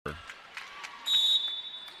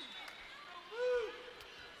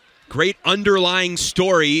Great underlying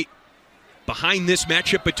story behind this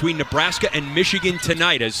matchup between Nebraska and Michigan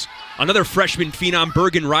tonight as another freshman phenom,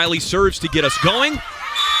 Bergen Riley, serves to get us going.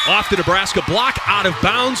 Off the Nebraska block, out of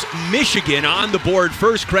bounds. Michigan on the board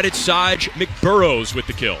first. Credit Saj McBurrows with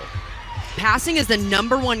the kill. Passing is the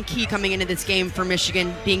 #1 key coming into this game for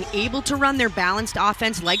Michigan. Being able to run their balanced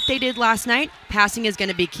offense like they did last night, passing is going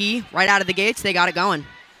to be key. Right out of the gates, they got it going.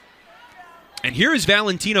 And here is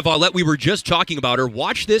Valentina Valette. We were just talking about her.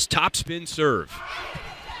 Watch this topspin serve.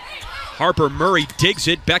 Harper Murray digs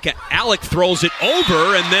it. Becca Alec throws it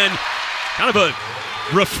over, and then kind of a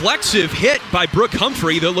reflexive hit by Brooke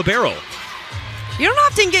Humphrey, the libero. You don't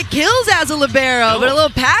often get kills as a libero, but a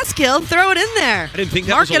little pass kill, throw it in there. I didn't think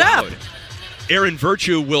that was allowed. Erin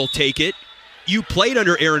Virtue will take it. You played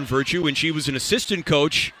under Erin Virtue when she was an assistant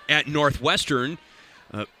coach at Northwestern.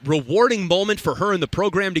 Rewarding moment for her and the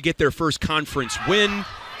program to get their first conference win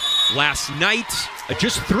last night.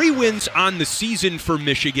 Just 3 wins on the season for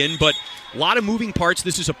Michigan, but a lot of moving parts.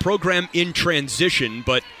 This is a program in transition,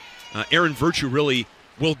 but Erin Virtue really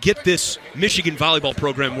will get this Michigan volleyball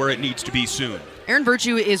program where it needs to be soon. Erin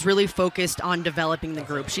Virtue is really focused on developing the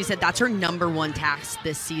group. She said that's her #1 task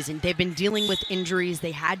this season. They've been dealing with injuries.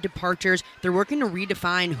 They had departures. They're working to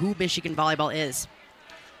redefine who Michigan volleyball is.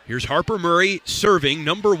 Here's Harper Murray serving,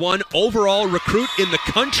 #1 overall recruit in the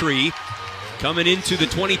country coming into the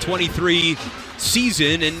 2023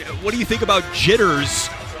 season. And what do you think about jitters?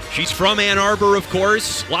 She's from Ann Arbor, of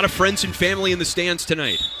course. A lot of friends and family in the stands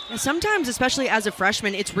tonight. And sometimes, especially as a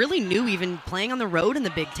freshman, it's really new even playing on the road in the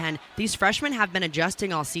Big Ten. These freshmen have been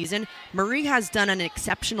adjusting all season. Marie has done an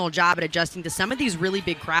exceptional job at adjusting to some of these really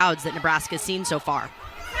big crowds that Nebraska's seen so far.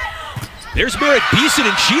 There's Merritt Beeson,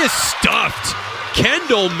 and she is stuffed.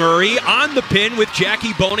 Kendall Murray on the pin with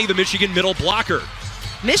Jackie Boney, the Michigan middle blocker.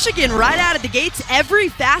 Michigan right out of the gates, every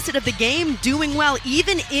facet of the game doing well,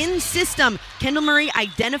 even in system. Kendall Murray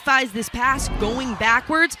identifies this pass going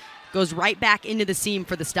backwards, goes right back into the seam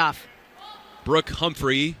for the stuff. Brooke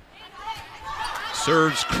Humphrey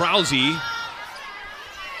serves Krause.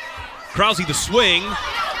 Krause the swing.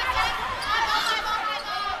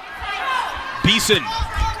 Beeson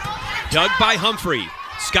dug by Humphrey.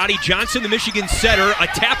 Scotty Johnson, the Michigan setter, a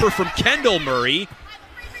tapper from Kendall Murray.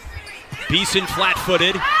 Beeson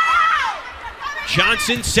flat-footed.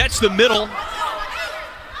 Johnson sets the middle.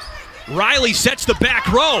 Riley sets the back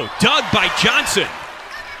row. Dug by Johnson.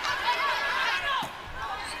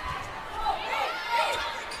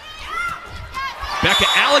 Becca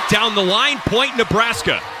Alec down the line, point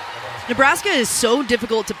Nebraska. Nebraska is so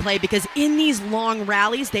difficult to play because in these long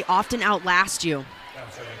rallies, they often outlast you.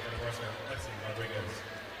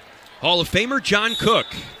 Hall of Famer John Cook.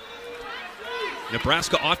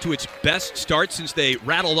 Nebraska off to its best start since they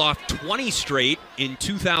rattled off 20 straight in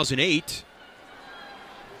 2008.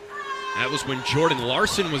 That was when Jordan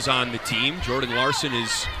Larson was on the team. Jordan Larson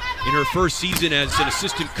is in her first season as an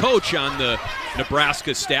assistant coach on the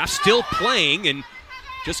Nebraska staff, still playing, and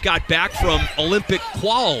just got back from Olympic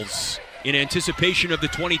quals in anticipation of the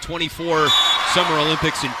 2024 Summer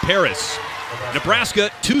Olympics in Paris.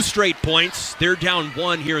 Nebraska, 2 straight points. They're down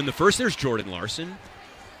 1 here in the first. There's Jordan Larson.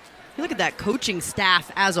 You look at that coaching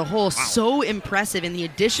staff as a whole, so impressive. In the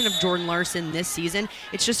addition of Jordan Larson this season,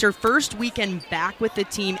 it's just her first weekend back with the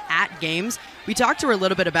team at games. We talked to her a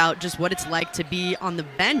little bit about just what it's like to be on the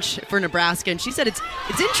bench for Nebraska, and she said it's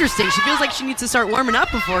interesting. She feels like she needs to start warming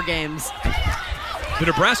up before games. The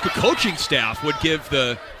Nebraska coaching staff would give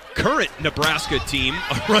the current Nebraska team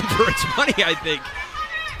a run for its money, I think.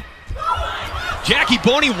 Jackie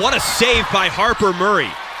Boney, what a save by Harper Murray.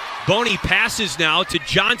 Boney passes now to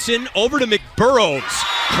Johnson, over to McBurrows.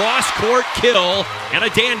 Cross-court kill and a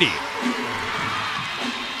dandy.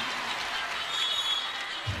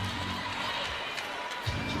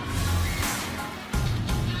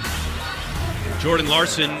 Jordan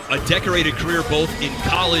Larson, a decorated career both in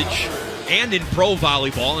college and in pro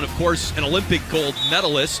volleyball, and of course an Olympic gold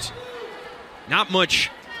medalist. Not much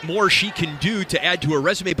more she can do to add to her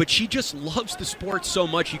resume, but she just loves the sport so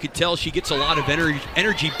much. You could tell she gets a lot of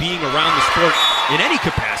energy being around the sport in any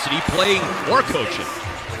capacity, playing or coaching.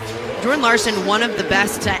 Jordan Larson, one of the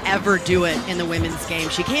best to ever do it in the women's game.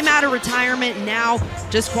 She came out of retirement, now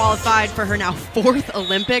just qualified for her now 4th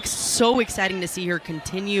Olympics. So exciting to see her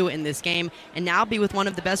continue in this game and now be with one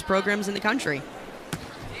of the best programs in the country.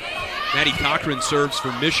 Maddie Cochran serves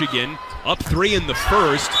for Michigan, up 3 in the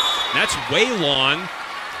first. That's way long.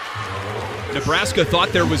 Nebraska thought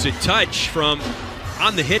there was a touch from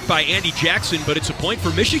on the hit by Andy Jackson, but it's a point for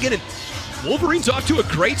Michigan. And Wolverines off to a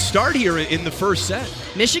great start here in the first set.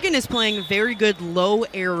 Michigan is playing very good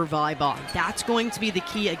low-error volleyball. That's going to be the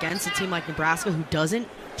key against a team like Nebraska, who doesn't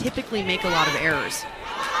typically make a lot of errors.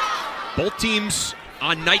 Both teams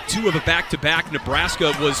on night 2 of a back-to-back.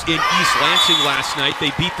 Nebraska was in East Lansing last night. They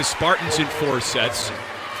beat the Spartans in 4 sets.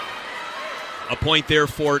 A point there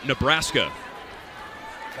for Nebraska.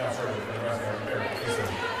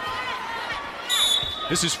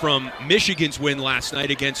 This is from Michigan's win last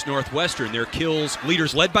night against Northwestern. Their kills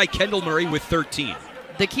leaders led by Kendall Murray with 13.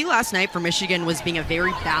 The key last night for Michigan was being a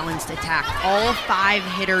very balanced attack. All 5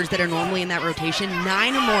 hitters that are normally in that rotation,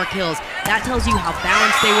 9 or more kills. That tells you how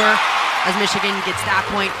balanced they were as Michigan gets that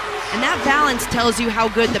point. And that balance tells you how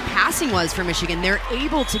good the passing was for Michigan. They're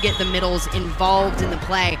able to get the middles involved in the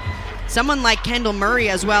play. Someone like Kendall Murray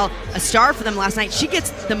as well, a star for them last night. She gets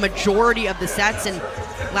the majority of the sets, and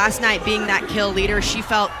last night being that kill leader, she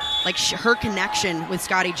felt like her connection with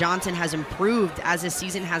Scotty Johnson has improved as the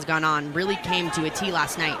season has gone on. Really came to a T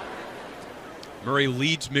last night. Murray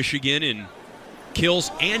leads Michigan in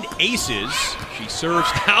kills and aces. She serves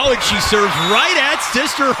now, and she serves right at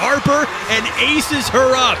Sister Harper and aces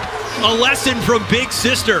her up. A lesson from Big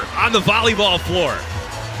Sister on the volleyball floor.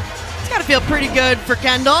 It's got to feel pretty good for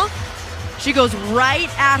Kendall. She goes right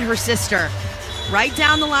at her sister. Right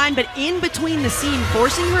down the line, but in between the seam,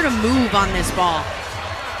 forcing her to move on this ball.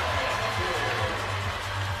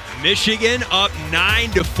 Michigan up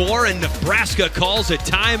 9-4, and Nebraska calls a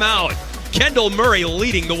timeout. Kendall Murray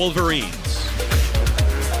leading the Wolverines.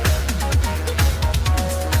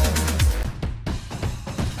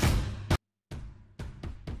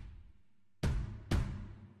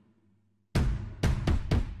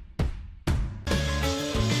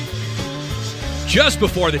 Just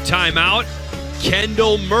before the timeout,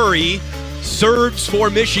 Kendall Murray serves for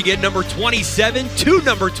Michigan, number 27, to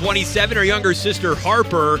number 27, her younger sister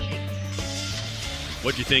Harper.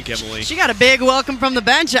 What'd you think, Emily? She got a big welcome from the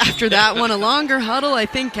bench after that one. A longer huddle. I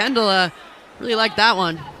think Kendall really liked that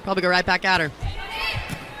one. Probably go right back at her.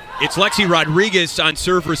 It's Lexi Rodriguez on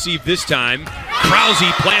serve receive this time.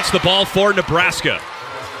 Krause plants the ball for Nebraska.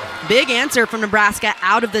 Big answer from Nebraska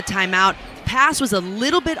out of the timeout. Pass was a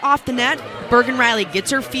little bit off the net. Bergen Riley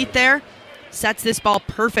gets her feet there, sets this ball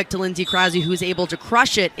perfect to Lindsay Krause, who's able to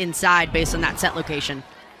crush it inside based on that set location.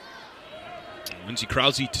 Lindsay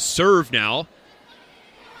Krause to serve now.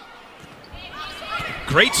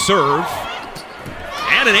 Great serve.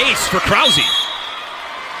 And an ace for Krause.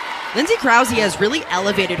 Lindsay Krause has really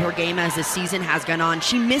elevated her game as the season has gone on.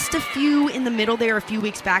 She missed a few in the middle there a few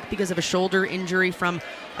weeks back because of a shoulder injury from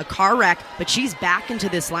a car wreck, but she's back into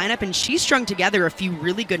this lineup, and she's strung together a few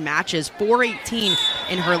really good matches, 418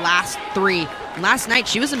 in her last 3. And last night,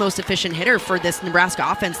 she was the most efficient hitter for this Nebraska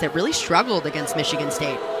offense that really struggled against Michigan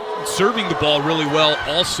State. Serving the ball really well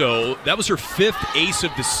also. That was her 5th ace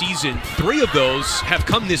of the season. 3 of those have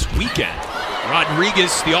come this weekend.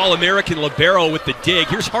 Rodriguez, the All-American libero with the dig.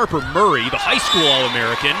 Here's Harper Murray, the high school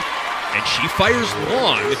All-American, and she fires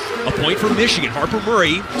long. A point for Michigan. Harper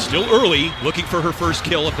Murray, still early, looking for her first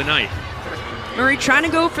kill of the night. Murray trying to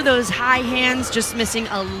go for those high hands, just missing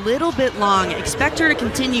a little bit long. Expect her to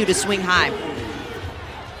continue to swing high.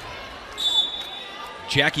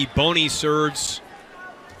 Jackie Boney serves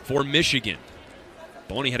for Michigan.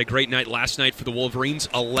 Boney had a great night last night for the Wolverines,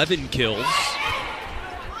 11 kills.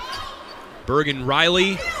 Bergen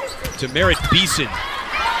Riley to Merritt Beeson.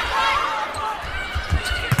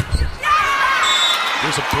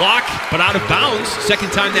 There's a block, but out of bounds.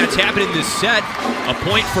 Second time that's happened in this set. A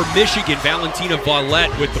point for Michigan. Valentina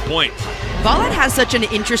Vallette with the point. Vallette has such an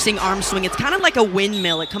interesting arm swing. It's kind of like a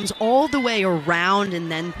windmill. It comes all the way around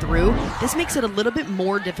and then through. This makes it a little bit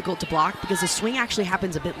more difficult to block because the swing actually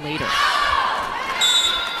happens a bit later.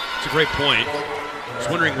 It's a great point. I was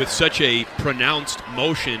wondering, with such a pronounced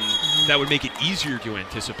motion, that would make it easier to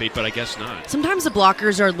anticipate, but I guess not. Sometimes the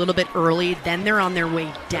blockers are a little bit early, then they're on their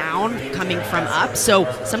way down, coming from up.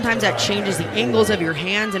 So sometimes that changes the angles of your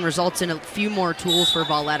hands and results in a few more tools for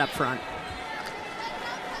Vallette up front.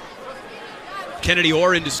 Kennedy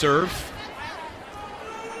Orr in to serve.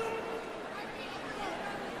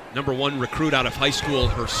 Number 1 recruit out of high school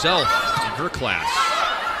herself in her class.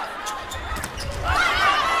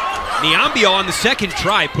 Niambio on the second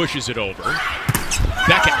try pushes it over.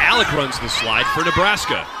 Becca Alec runs the slide for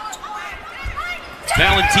Nebraska.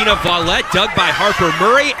 Valentina Vallette dug by Harper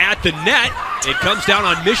Murray at the net. It comes down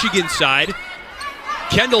on Michigan's side.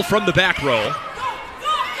 Kendall from the back row.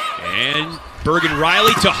 And Bergen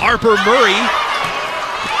Riley to Harper Murray.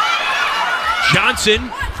 Johnson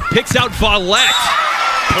picks out Vallette.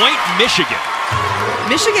 Point Michigan.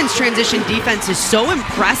 Michigan's transition defense is so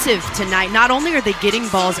impressive tonight. Not only are they getting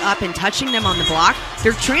balls up and touching them on the block,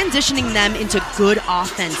 they're transitioning them into good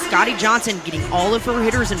offense. Scotty Johnson getting all of her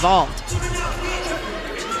hitters involved.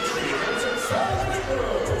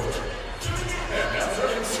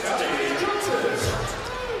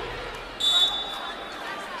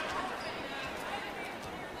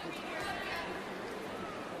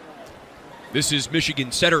 This is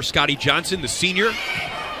Michigan setter Scotty Johnson, the senior.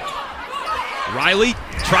 Riley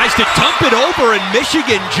tries to dump it over, and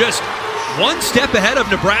Michigan just one step ahead of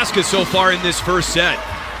Nebraska so far in this first set.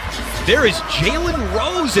 There is Jalen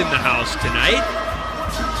Rose in the house tonight,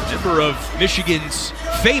 member of Michigan's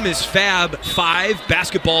famous Fab Five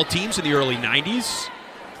basketball teams in the early 90s.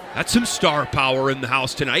 That's some star power in the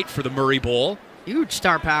house tonight for the Murray Bowl. Huge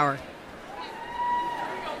star power.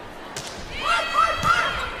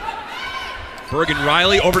 Bergen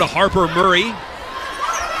Riley over to Harper Murray.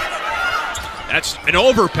 That's an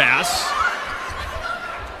overpass.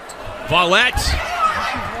 Vollett,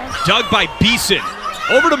 dug by Beeson.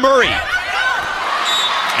 Over to Murray.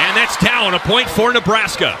 And that's down, a point for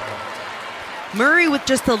Nebraska. Murray with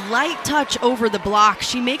just a light touch over the block.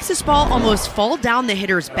 She makes this ball almost fall down the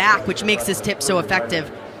hitter's back, which makes this tip so effective.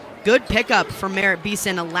 Good pickup from Merritt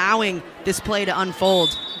Beeson, allowing this play to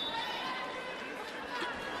unfold.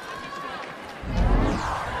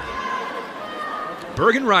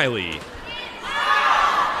 Bergen Riley.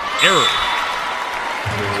 Error.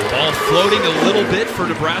 Ball floating a little bit for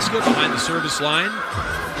Nebraska behind the service line.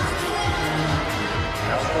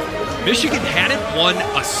 Michigan hadn't won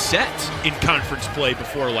a set in conference play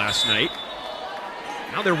before last night.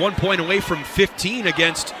 Now they're 1 point away from 15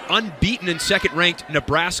 against unbeaten and second-ranked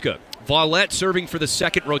Nebraska. Vollett serving for the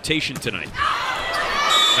second rotation tonight.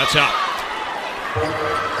 That's out.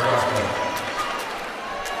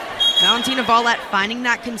 Valentina Vollett finding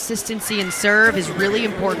that consistency in serve is really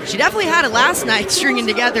important. She definitely had it last night, stringing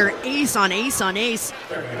together ace on ace on ace.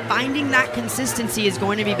 Finding that consistency is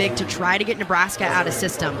going to be big to try to get Nebraska out of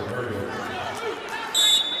system.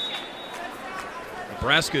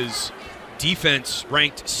 Nebraska's defense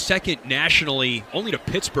ranked second nationally, only to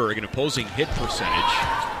Pittsburgh in opposing hit percentage.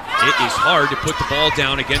 It is hard to put the ball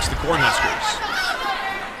down against the Cornhuskers.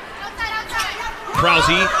 Krause,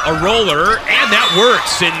 a roller, and that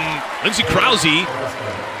works. And Lindsey Krause,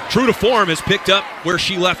 true to form, has picked up where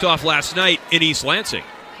she left off last night in East Lansing.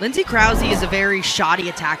 Lindsey Krause is a very shoddy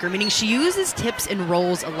attacker, meaning she uses tips and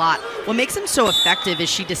rolls a lot. What makes them so effective is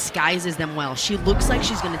she disguises them well. She looks like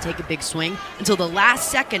she's going to take a big swing until the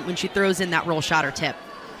last second when she throws in that roll shot or tip.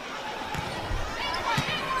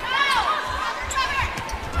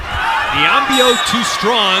 Biambio too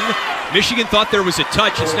strong. Michigan thought there was a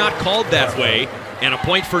touch. It's not called that way. And a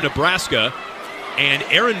point for Nebraska. And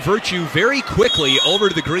Aaron Virtue very quickly over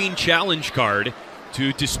to the green challenge card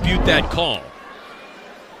to dispute that call.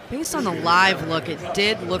 Based on the live look, it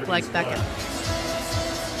did look like Beckett.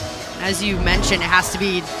 As you mentioned, it has to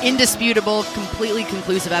be indisputable, completely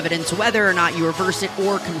conclusive evidence, whether or not you reverse it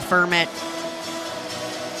or confirm it.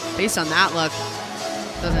 Based on that look,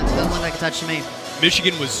 doesn't look like a touch to me.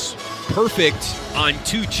 Michigan was perfect on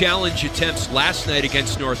 2 challenge attempts last night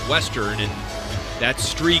against Northwestern, and that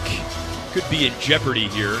streak could be in jeopardy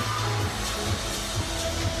here.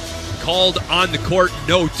 Called on the court,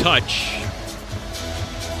 no touch.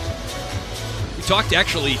 We talked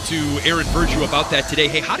actually to Aaron Virtue about that today.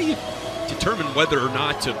 Hey, how do you determine whether or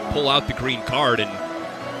not to pull out the green card? And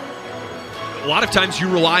a lot of times you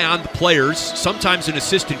rely on the players. Sometimes an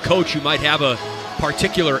assistant coach who might have a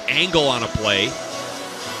particular angle on a play.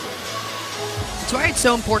 That's why it's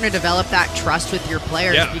so important to develop that trust with your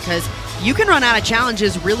players, Yeah. because you can run out of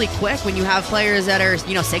challenges really quick when you have players that are,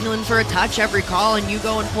 signaling for a touch every call and you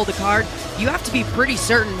go and pull the card. You have to be pretty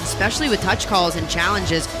certain, especially with touch calls and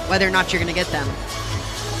challenges, whether or not you're going to get them.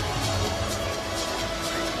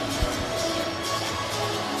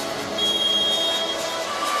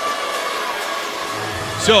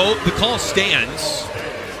 So the call stands.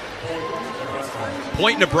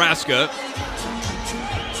 Point Nebraska.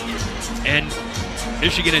 And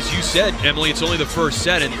Michigan, as you said, Emily, it's only the first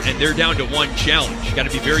set, and they're down to 1 challenge. You got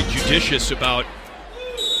to be very judicious about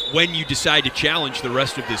when you decide to challenge the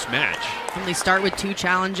rest of this match. Only start with 2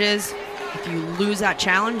 challenges. If you lose that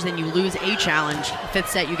challenge, then you lose a challenge. The 5th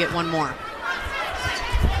set, you get 1 more.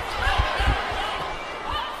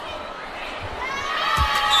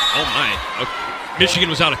 Oh my. Okay. Michigan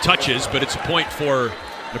was out of touches, but it's a point for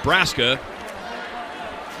Nebraska.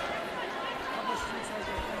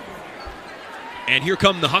 And here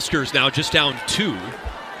come the Huskers now, just down 2.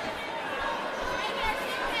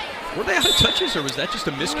 Were they out of touches, or was that just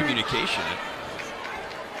a miscommunication?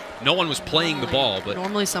 No one was playing the ball. But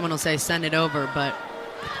normally someone will say send it over, but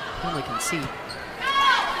only can see.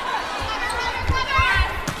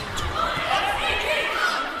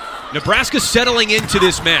 Nebraska settling into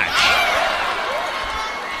this match.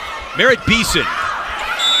 Merritt Beeson.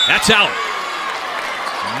 That's out.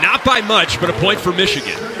 Not by much, but a point for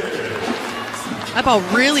Michigan. That ball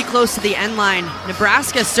really close to the end line.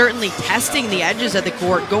 Nebraska certainly testing the edges of the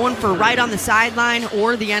court, going for right on the sideline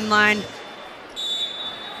or the end line.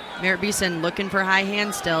 Merritt Beeson looking for high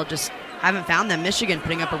hands still, just haven't found them. Michigan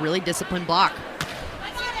putting up a really disciplined block.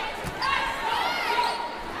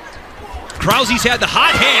 Krause's had the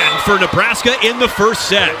hot hand for Nebraska in the first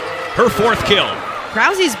set. Her 4th kill.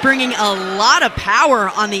 Krause's bringing a lot of power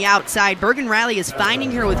on the outside. Bergen Riley is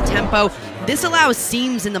finding her with tempo. This allows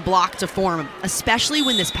seams in the block to form, especially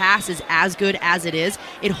when this pass is as good as it is.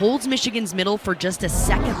 It holds Michigan's middle for just a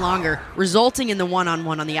second longer, resulting in the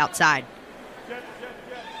one-on-one on the outside.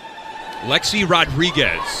 Lexi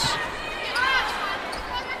Rodriguez.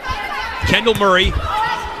 Kendall Murray,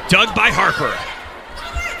 dug by Harper.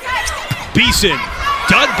 Beeson,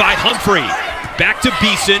 dug by Humphrey. Back to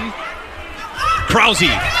Beeson. Krause,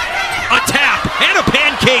 a tap and a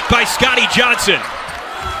pancake by Scotty Johnson.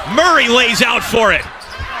 Murray lays out for it.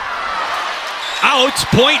 Out,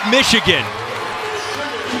 point Michigan.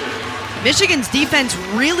 Michigan's defense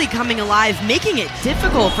really coming alive, making it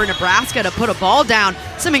difficult for Nebraska to put a ball down.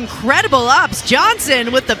 Some incredible ups.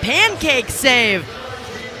 Johnson with the pancake save.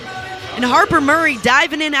 And Harper Murray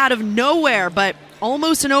diving in out of nowhere, but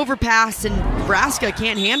almost an overpass, and Nebraska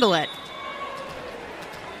can't handle it.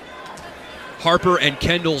 Harper and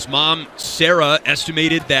Kendall's mom, Sarah,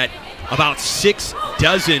 estimated that about 6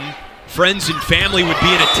 dozen friends and family would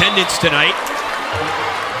be in attendance tonight.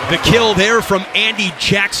 The kill there from Andy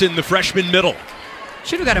Jackson, the freshman middle.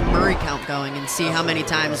 Should have got a Murray count going and see how many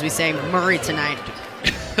times we say Murray tonight.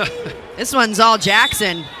 This one's all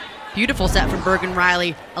Jackson. Beautiful set from Bergen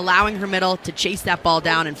Riley, allowing her middle to chase that ball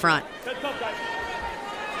down in front.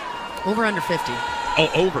 Over under 50.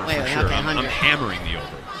 Oh, over wait, for sure. Okay, I'm hammering the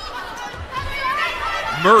over.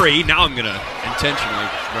 Murray, now I'm going to intentionally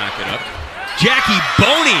rack it up. Jackie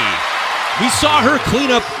Boney. We saw her clean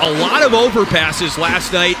up a lot of overpasses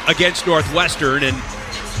last night against Northwestern, and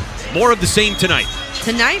more of the same tonight.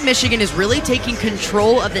 Tonight, Michigan is really taking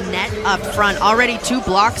control of the net up front. Already 2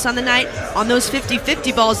 blocks on the night. On those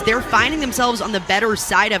 50-50 balls, they're finding themselves on the better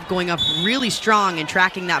side of going up really strong and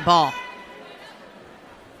tracking that ball.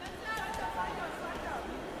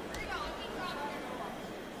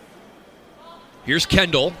 Here's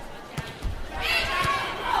Kendall.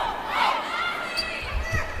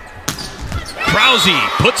 Krause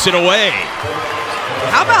puts it away.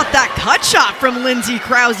 How about that cut shot from Lindsey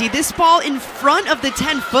Krause? This ball in front of the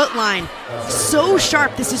 10-foot line. So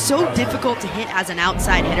sharp. This is so difficult to hit as an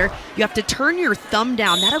outside hitter. You have to turn your thumb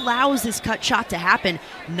down. That allows this cut shot to happen.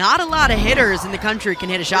 Not a lot of hitters in the country can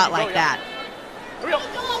hit a shot like that.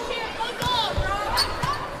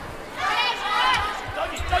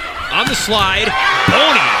 On the slide,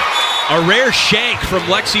 Boney. A rare shank from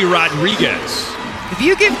Lexi Rodriguez. If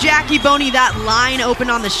you give Jackie Boney that line open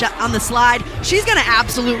on the slide, she's going to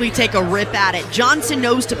absolutely take a rip at it. Johnson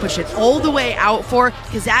knows to push it all the way out for her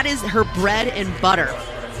because that is her bread and butter.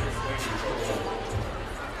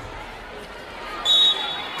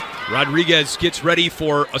 Rodriguez gets ready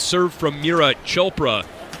for a serve from Mira Chopra,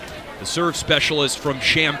 the serve specialist from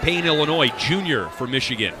Champaign, Illinois, junior for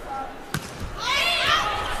Michigan.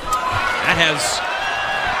 That has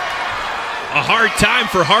a hard time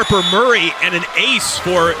for Harper Murray and an ace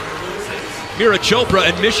for Mira Chopra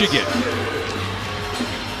and Michigan.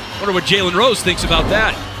 Wonder what Jalen Rose thinks about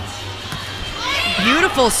that.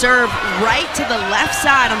 Beautiful serve right to the left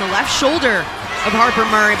side on the left shoulder of Harper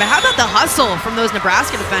Murray. But how about the hustle from those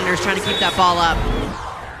Nebraska defenders trying to keep that ball up?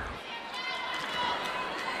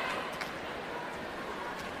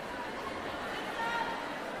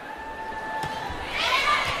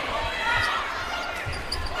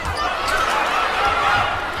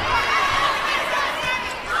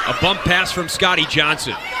 A bump pass from Scotty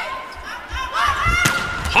Johnson.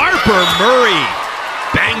 Harper Murray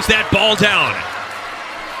bangs that ball down.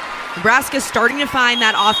 Nebraska's starting to find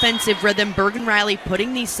that offensive rhythm. Bergen Riley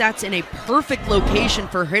putting these sets in a perfect location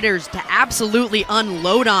for hitters to absolutely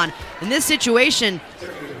unload on. In this situation,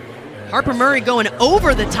 Harper Murray going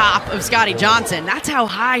over the top of Scotty Johnson. That's how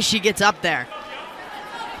high she gets up there.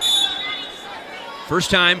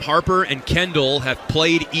 First time Harper and Kendall have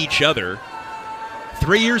played each other.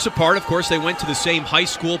 3 years apart, of course, they went to the same high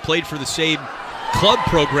school, played for the same club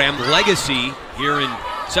program, Legacy, here in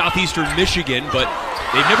southeastern Michigan, but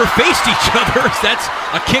they've never faced each other. That's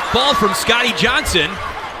a kick ball from Scotty Johnson.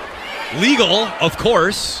 Legal, of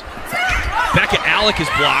course. Becca Alec is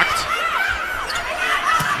blocked.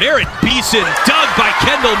 Merritt Beeson dug by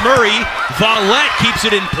Kendall Murray. Vallette keeps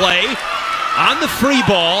it in play. On the free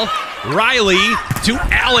ball, Riley to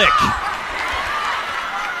Alec.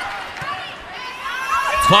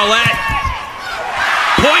 Vallette.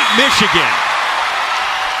 Point Michigan.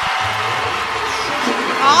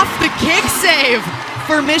 Off the kick save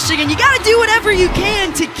for Michigan. You got to do whatever you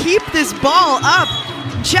can to keep this ball up.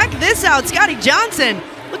 Check this out, Scotty Johnson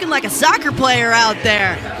looking like a soccer player out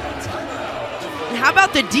there. And how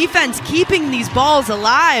about the defense keeping these balls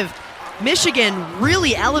alive? Michigan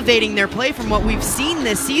really elevating their play from what we've seen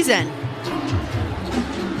this season.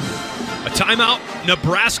 A timeout,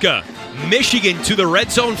 Nebraska. Michigan to the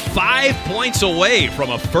red zone, 5 points away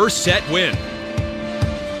from a first set win.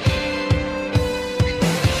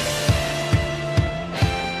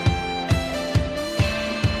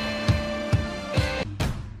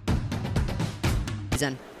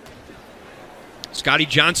 Scotty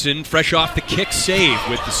Johnson, fresh off the kick save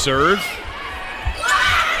with the serve.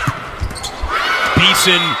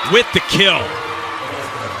 Beeson with the kill.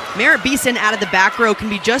 Merritt Beeson out of the back row can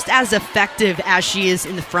be just as effective as she is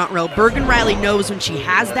in the front row. Bergen Riley knows when she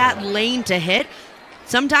has that lane to hit,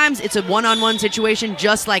 sometimes it's a one-on-one situation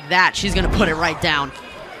just like that. She's going to put it right down.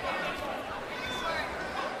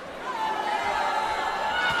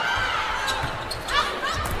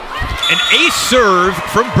 An ace serve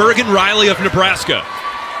from Bergen Riley of Nebraska.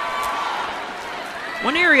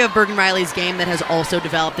 One area of Bergen Riley's game that has also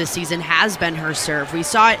developed this season has been her serve. We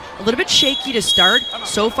saw it a little bit shaky to start.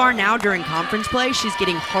 So far now during conference play, she's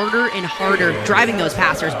getting harder and harder, driving those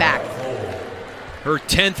passers back. Her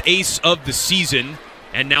 10th ace of the season,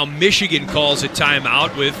 and now Michigan calls a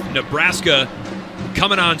timeout with Nebraska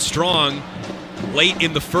coming on strong late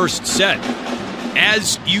in the first set.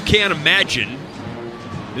 As you can imagine,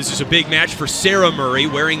 this is a big match for Sarah Murray,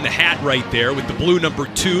 wearing the hat right there with the blue number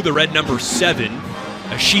 2, the red number 7.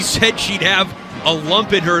 She said she'd have a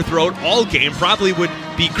lump in her throat all game, probably would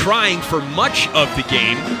be crying for much of the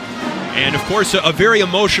game. And of course, a very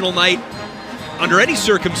emotional night under any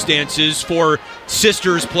circumstances for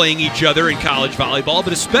sisters playing each other in college volleyball,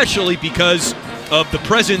 but especially because of the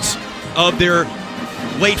presence of their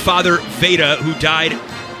late father, Veda, who died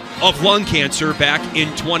of lung cancer back in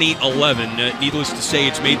 2011. Needless to say,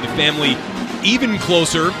 it's made the family even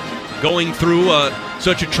closer going through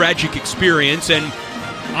such a tragic experience. And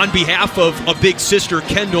on behalf of a big sister,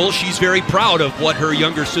 Kendall, she's very proud of what her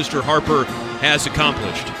younger sister, Harper, has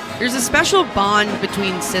accomplished. There's a special bond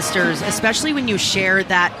between sisters, especially when you share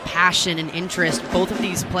that passion and interest. Both of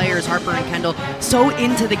these players, Harper and Kendall, so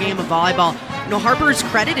into the game of volleyball. You know, Harper's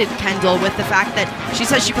credited Kendall with the fact that she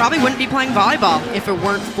says she probably wouldn't be playing volleyball if it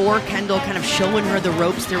weren't for Kendall kind of showing her the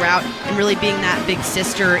ropes throughout and really being that big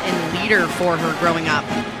sister and leader for her growing up.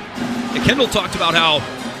 And Kendall talked about how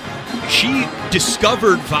she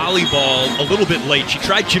discovered volleyball a little bit late. She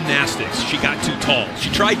tried gymnastics. She got too tall. She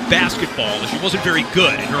tried basketball. She wasn't very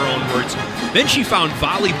good, in her own words. Then she found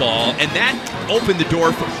volleyball, and that opened the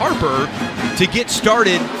door for Harper to get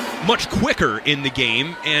started much quicker in the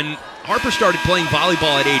game. And Harper started playing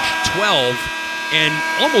volleyball at age 12 and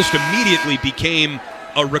almost immediately became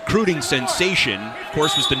a recruiting sensation. Of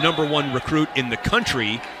course, was the #1 recruit in the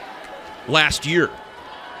country last year.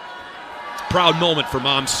 Proud moment for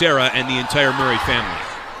Mom Sarah and the entire Murray family.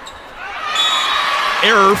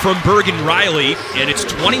 Error from Bergen Riley, and it's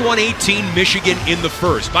 21-18 Michigan in the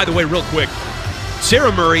first. By the way, real quick,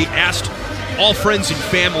 Sarah Murray asked all friends and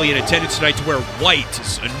family in attendance tonight to wear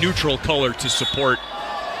white, a neutral color, to support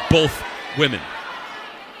both women.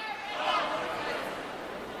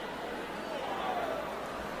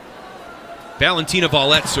 Valentina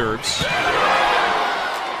Vallette serves.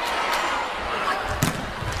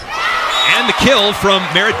 And the kill from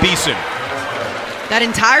Merritt Beeson. That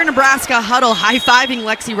entire Nebraska huddle high-fiving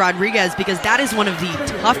Lexi Rodriguez because that is one of the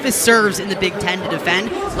toughest serves in the Big Ten to defend.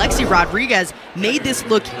 Lexi Rodriguez made this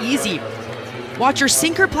look easy. Watch her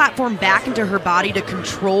sink her platform back into her body to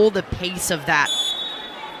control the pace of that.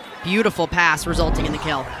 Beautiful pass resulting in the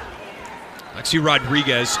kill. Lexi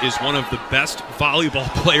Rodriguez is one of the best volleyball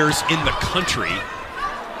players in the country.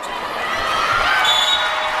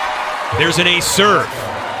 There's an ace serve.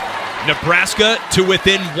 Nebraska to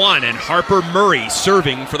within 1, and Harper Murray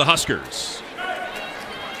serving for the Huskers.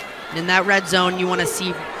 In that red zone, you want to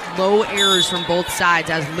see low errors from both sides,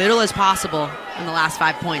 as little as possible in the last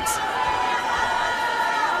 5 points.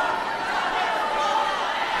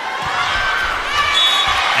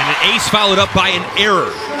 And an ace followed up by an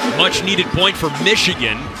error. Much needed point for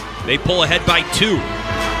Michigan. They pull ahead by 2.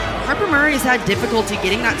 Harper Murray has had difficulty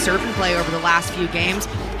getting that serve in play over the last few games.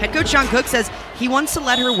 Head coach John Cook says he wants to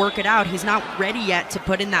let her work it out. He's not ready yet to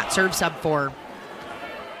put in that serve sub for her.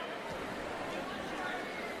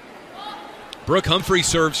 Brooke Humphrey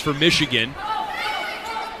serves for Michigan.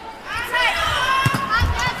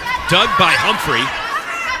 Dug by Humphrey.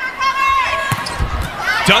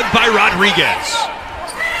 Dug by Rodriguez.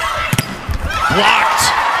 Blocked.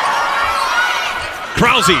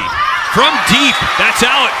 Krause from deep. That's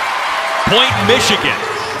out. Point Michigan.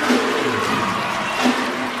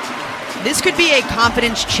 This could be a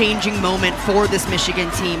confidence-changing moment for this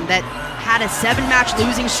Michigan team that had a 7-match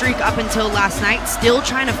losing streak up until last night, still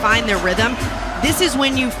trying to find their rhythm. This is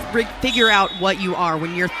when you figure out what you are,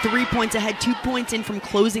 when you're 3 points ahead, 2 points in from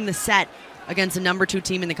closing the set against the number 2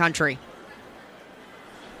 team in the country.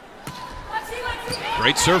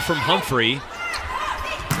 Great serve from Humphrey. And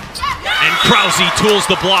Krause tools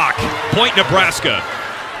the block. Point Nebraska.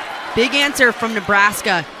 Big answer from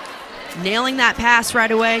Nebraska. Nailing that pass right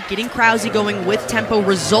away, getting Krause going with tempo,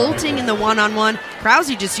 resulting in the one-on-one.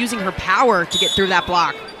 Krause just using her power to get through that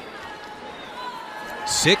block.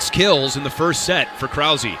 6 kills in the first set for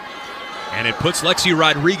Krause. And it puts Lexi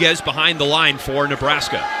Rodriguez behind the line for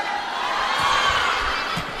Nebraska.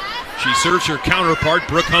 She serves her counterpart,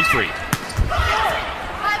 Brooke Humphrey.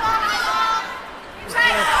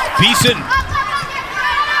 Beeson.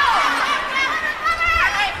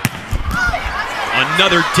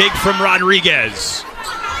 Another dig from Rodriguez.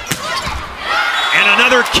 And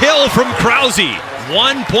another kill from Krause.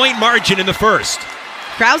 1 point margin in the first.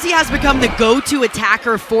 Krause has become the go-to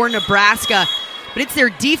attacker for Nebraska, but it's their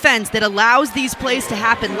defense that allows these plays to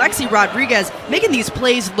happen. Lexi Rodriguez making these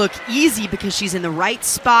plays look easy because she's in the right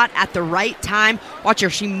spot at the right time. Watch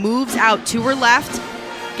her, she moves out to her left,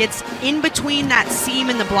 gets in between that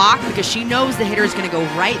seam in the block because she knows the hitter is going to go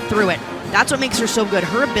right through it. That's what makes her so good.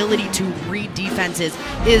 Her ability to read defenses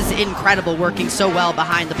is incredible, working so well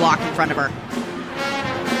behind the block in front of her.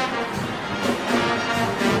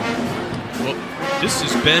 Well, this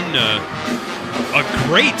has been a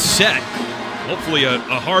great set. Hopefully a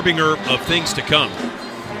harbinger of things to come.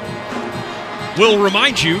 We'll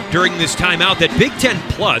remind you during this timeout that Big Ten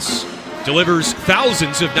Plus delivers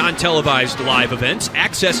thousands of non-televised live events,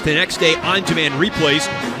 access to next-day on-demand replays,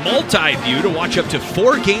 multi-view to watch up to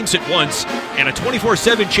 4 games at once, and a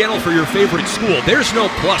 24/7 channel for your favorite school. There's no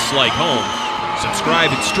plus like home.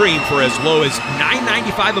 Subscribe and stream for as low as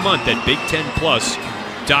 $9.95 a month at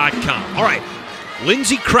Big10Plus.com. All right,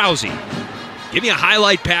 Lindsay Krause. Give me a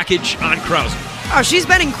highlight package on Krause. Oh, she's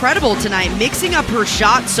been incredible tonight, mixing up her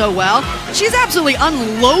shot so well. She's absolutely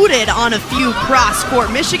unloaded on a few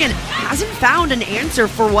cross-court. Michigan hasn't found an answer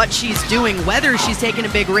for what she's doing, whether she's taking a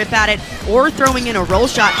big rip at it or throwing in a roll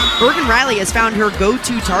shot. Bergen Riley has found her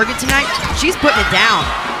go-to target tonight. She's putting it down.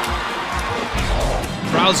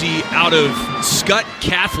 Krause out of Scott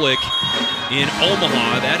Catholic in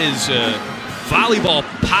Omaha. That is a volleyball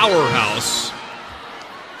powerhouse.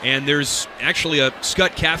 And there's actually a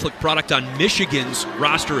Scott Catholic product on Michigan's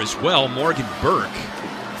roster as well, Morgan Burke,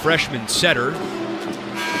 freshman setter.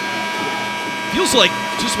 Feels like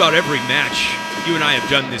just about every match you and I have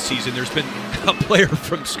done this season, there's been a player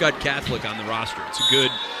from Scott Catholic on the roster. It's a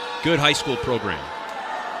good high school program.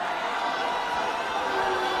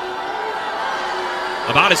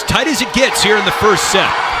 About as tight as it gets here in the first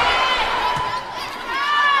set.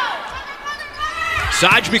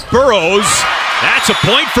 Saj McBurrows. That's a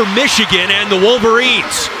point for Michigan, and the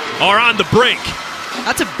Wolverines are on the brink.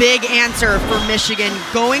 That's a big answer for Michigan.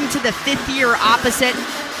 Going to the 5th-year opposite.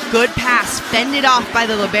 Good pass, fended off by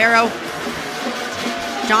the libero.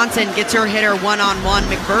 Johnson gets her hitter one-on-one.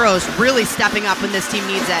 McBurrows really stepping up when this team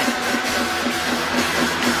needs it.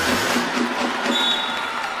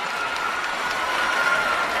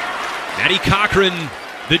 Maddie Cochran,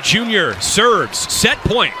 the junior, serves. Set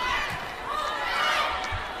point.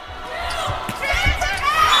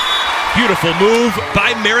 Beautiful move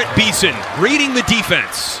by Merritt Beeson, reading the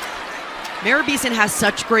defense. Merritt Beeson has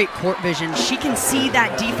such great court vision. She can see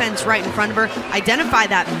that defense right in front of her, identify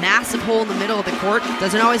that massive hole in the middle of the court.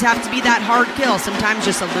 Doesn't always have to be that hard kill. Sometimes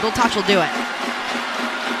just a little touch will do it.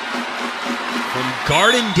 From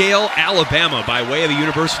Gardendale, Alabama, by way of the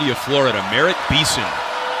University of Florida, Merritt Beeson,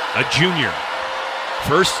 a junior.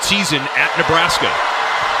 First season at Nebraska.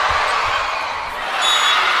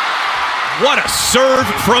 What a serve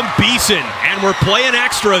from Beeson, and we're playing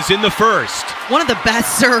extras in the first. One of the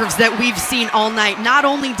best serves that we've seen all night. Not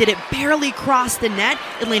only did it barely cross the net,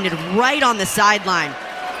 it landed right on the sideline.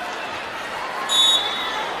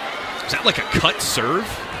 Is that like a cut serve?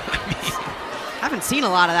 I haven't seen a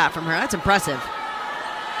lot of that from her. That's impressive.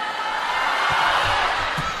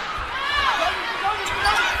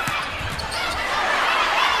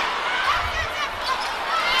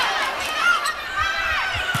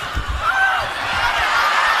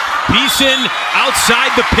 Beeson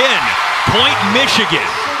outside the pin. Point Michigan.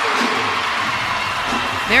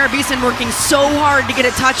 Merritt Beeson working so hard to get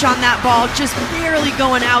a touch on that ball, just barely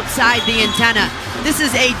going outside the antenna. This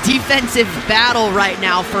is a defensive battle right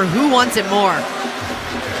now for who wants it more.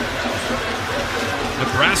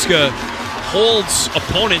 Nebraska holds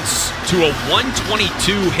opponents to a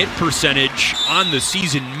 122 hit percentage on the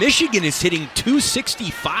season. Michigan is hitting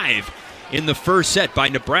 265 in the first set. By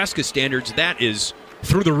Nebraska standards, that is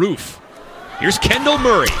through the roof. Here's Kendall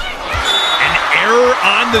Murray. An error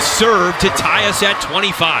on the serve to tie us at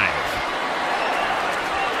 25.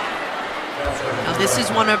 Now this is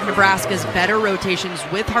one of Nebraska's better rotations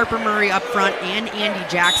with Harper Murray up front and Andy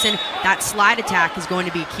Jackson. That slide attack is going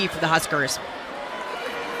to be key for the Huskers.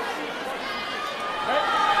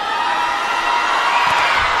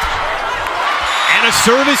 And a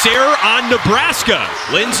service error on Nebraska.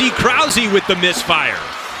 Lindsey Krause with the misfire.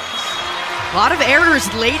 A lot of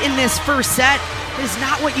errors late in this first set is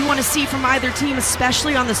not what you want to see from either team,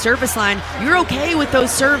 especially on the service line. You're okay with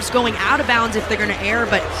those serves going out of bounds if they're going to err,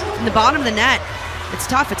 but from the bottom of the net, it's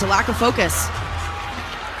tough. It's a lack of focus.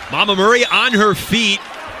 Mama Murray on her feet,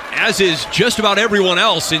 as is just about everyone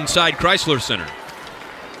else inside Chrysler Center.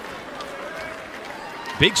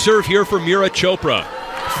 Big serve here for Mira Chopra.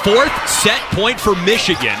 Fourth set point for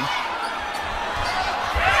Michigan.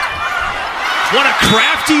 What a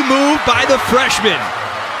crafty move by the freshman.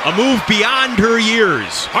 A move beyond her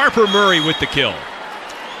years. Harper Murray with the kill.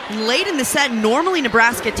 Late in the set, normally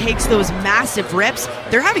Nebraska takes those massive rips.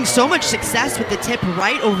 They're having so much success with the tip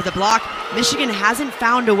right over the block. Michigan hasn't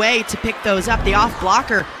found a way to pick those up. The off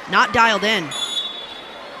blocker not dialed in.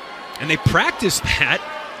 And they practiced that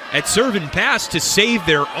at serve and pass to save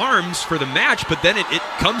their arms for the match, but then it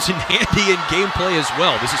comes in handy in gameplay as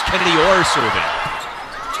well. This is Kennedy Orr serving.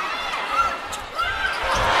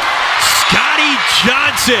 Scotty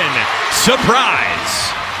Johnson,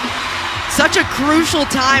 surprise. Such a crucial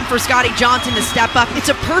time for Scotty Johnson to step up. It's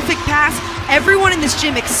a perfect pass. Everyone in this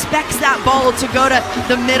gym expects that ball to go to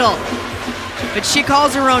the middle. But she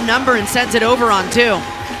calls her own number and sends it over on two.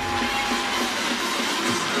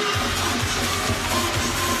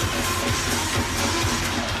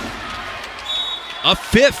 A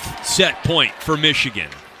fifth set point for Michigan.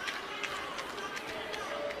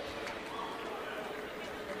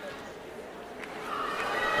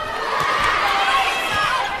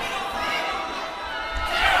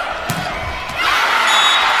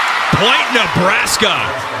 Point Nebraska.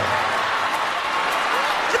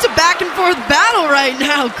 It's a back and forth battle right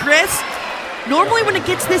now, Chris. Normally when it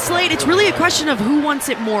gets this late, it's really a question of who wants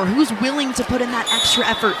it more, who's willing to put in that extra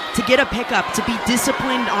effort to get a pickup, to be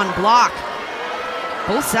disciplined on block.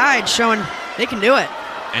 Both sides showing they can do it.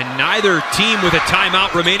 And neither team with a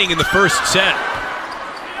timeout remaining in the first set.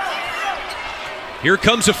 Here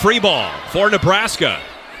comes a free ball for Nebraska.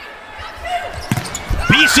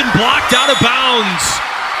 Beeson blocked out of bounds.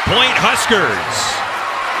 Point Huskers.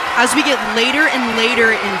 As we get later and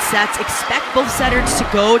later in sets, expect both setters to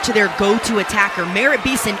go to their go-to attacker. Merritt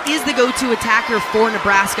Beeson is the go-to attacker for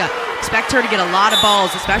Nebraska. Expect her to get a lot of balls,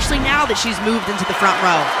 especially now that she's moved into the front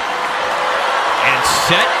row. And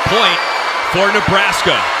set point for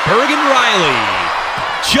Nebraska. Bergen Riley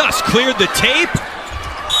just cleared the tape.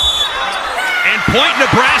 And point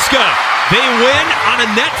Nebraska. They win on a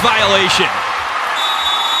net violation.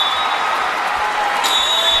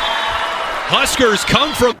 Huskers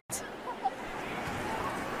come from...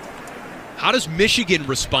 How does Michigan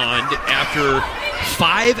respond after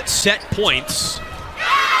 5 set points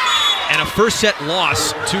and a first set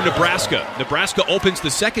loss to Nebraska? Nebraska opens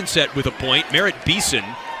the second set with a point, Merritt Beeson,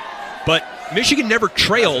 but Michigan never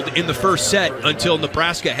trailed in the first set until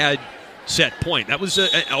Nebraska had set point. That was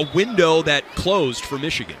a window that closed for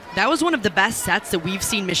Michigan. That was one of the best sets that we've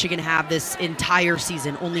seen Michigan have this entire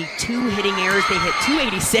season. Only 2 hitting errors. They hit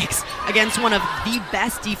 286 against one of the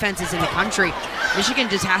best defenses in the country. Michigan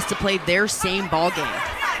just has to play their same ball game.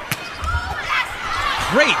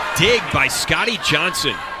 Great dig by Scotty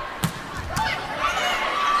Johnson.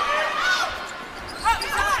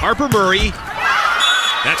 Harper Murray.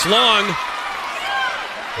 That's long,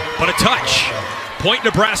 but a touch. Point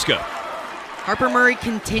Nebraska. Harper Murray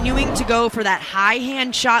continuing to go for that high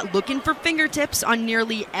hand shot, looking for fingertips on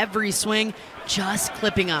nearly every swing, just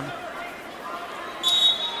clipping them.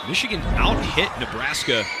 Michigan out-hit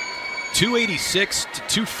Nebraska 286 to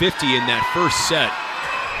 250 in that first set.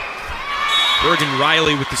 Bergen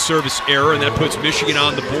Riley with the service error, and that puts Michigan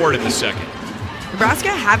on the board in the second. Nebraska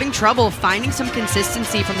having trouble finding some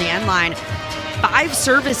consistency from the end line. 5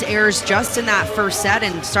 service errors just in that first set,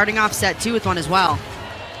 and starting off set 2 with one as well.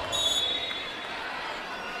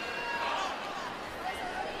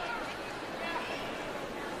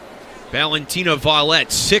 Valentina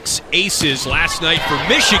Valette, 6 aces last night for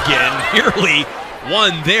Michigan. Nearly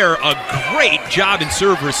won there. A great job in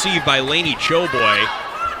serve receive by Lainey Choboy.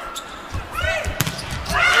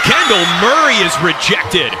 Kendall Murray is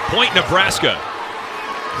rejected. Point Nebraska.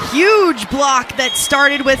 Huge block that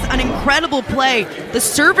started with an incredible play. The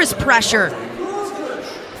service pressure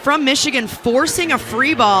from Michigan forcing a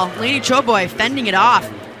free ball. Lainey Choboy fending it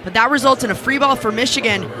off. But that results in a free ball for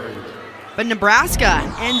Michigan. But Nebraska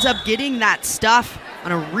ends up getting that stuff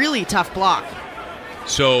on a really tough block.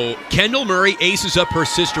 So Kendall Murray aces up her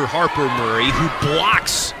sister Harper Murray, who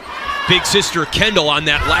blocks big sister Kendall on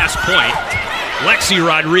that last point. Lexi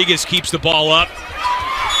Rodriguez keeps the ball up.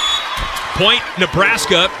 Point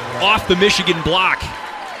Nebraska off the Michigan block.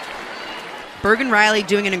 Bergen Riley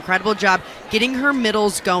doing an incredible job getting her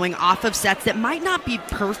middles going off of sets that might not be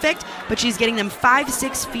perfect, but she's getting them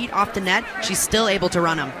 5-6 feet off the net. She's still able to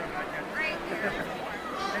run them.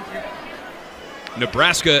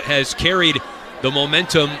 Nebraska has carried the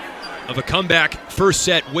momentum of a comeback first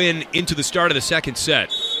set win into the start of the second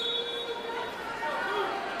set.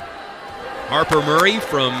 Harper Murray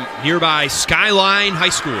from nearby Skyline High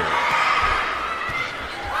School.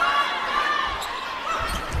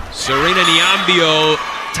 Serena Niambio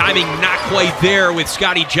timing not quite there with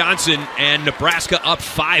Scotty Johnson, and Nebraska up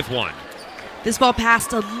 5-1. This ball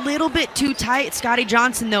passed a little bit too tight. Scotty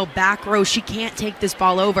Johnson, though, back row. She can't take this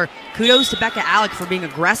ball over. Kudos to Becca Alec for being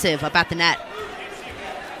aggressive up at the net.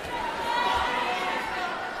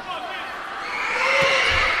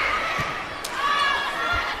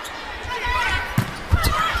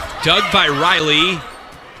 Dug by Riley.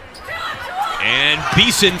 And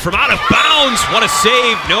Beeson from out of bounds. What a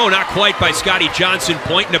save. No, not quite by Scotty Johnson.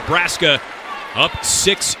 Point Nebraska up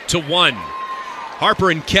 6-1.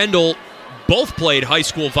 Harper and Kendall both played high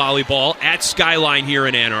school volleyball at Skyline here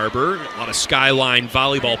in Ann Arbor. A lot of Skyline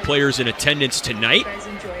volleyball players in attendance tonight. You guys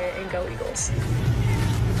enjoy it and go Eagles.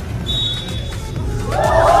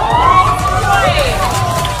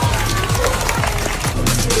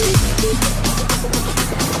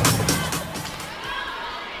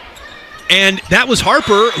 And that was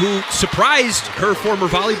Harper, who surprised her former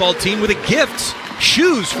volleyball team with a gift.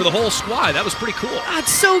 Shoes for the whole squad. That was pretty cool.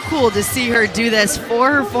 It's so cool to see her do this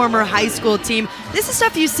for her former high school team. This is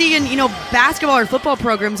stuff you see in, basketball or football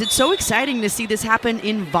programs. It's so exciting to see this happen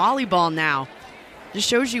in volleyball now. Just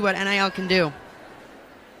shows you what NIL can do.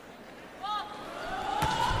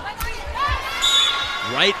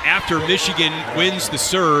 Right after Michigan wins the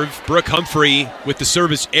serve, Brooke Humphrey with the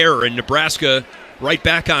service error, and Nebraska right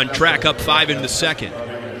back on track, up 5 in the second.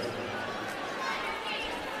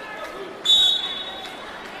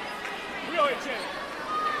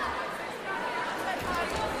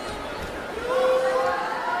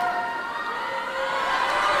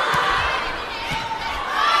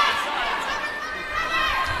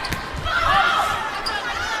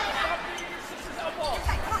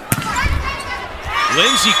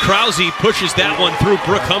 Lindsey Krause pushes that one through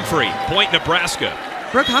Brooke Humphrey. Point Nebraska.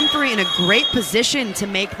 Brooke Humphrey in a great position to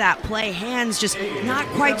make that play. Hands just not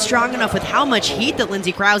quite strong enough with how much heat that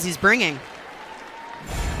Lindsey Krause is bringing.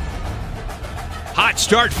 Hot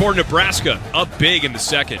start for Nebraska. Up big in the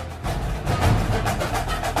second.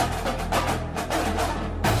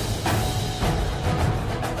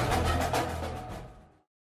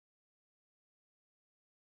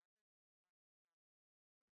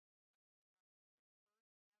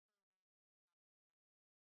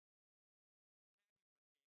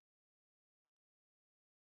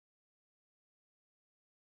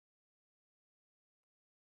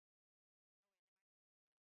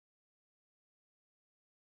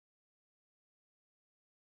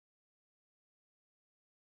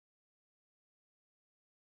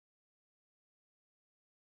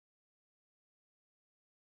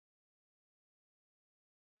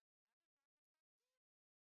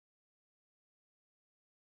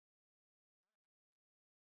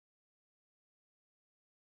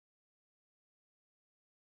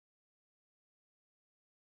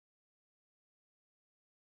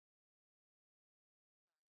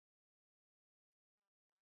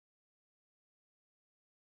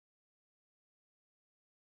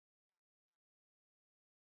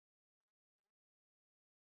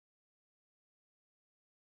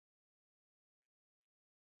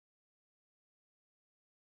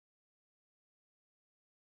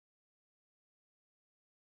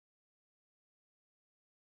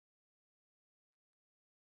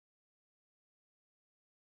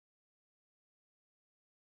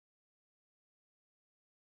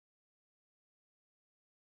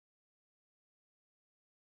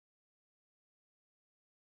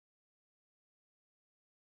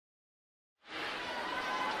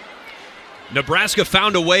 Nebraska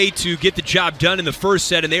found a way to get the job done in the first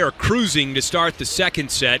set, and they are cruising to start the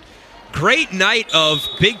second set. Great night of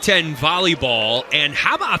Big Ten volleyball, and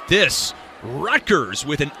how about this? Rutgers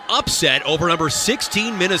with an upset over number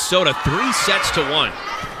 16 Minnesota, 3-1.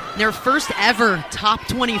 Their first ever top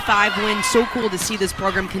 25 win. So cool to see this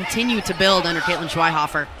program continue to build under Caitlin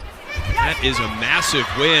Schweihofer. That is a massive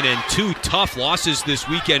win, and 2 tough losses this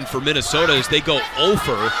weekend for Minnesota as they go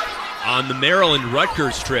over on the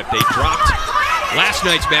Maryland-Rutgers trip. They dropped last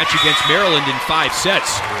night's match against Maryland in 5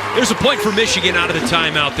 sets. There's a point for Michigan out of the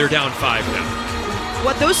timeout. They're down 5 now.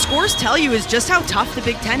 What those scores tell you is just how tough the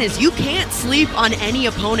Big Ten is. You can't sleep on any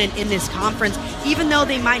opponent in this conference, even though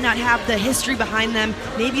they might not have the history behind them.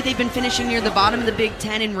 Maybe they've been finishing near the bottom of the Big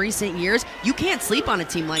Ten in recent years. You can't sleep on a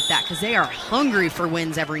team like that because they are hungry for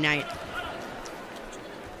wins every night.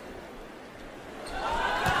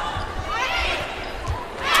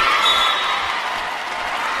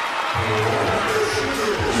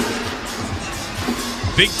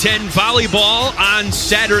 Big Ten volleyball on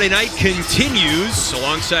Saturday night continues.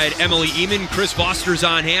 Alongside Emily Eamon, Chris Foster's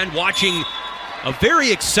on hand, watching a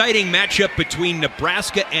very exciting matchup between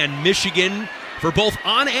Nebraska and Michigan for both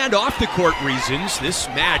on and off the court reasons. This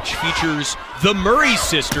match features the Murray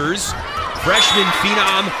sisters, freshman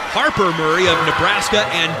phenom Harper Murray of Nebraska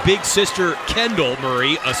and big sister Kendall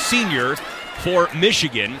Murray, a senior for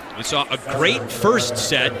Michigan. We saw a great first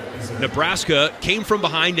set. Nebraska came from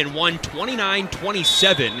behind and won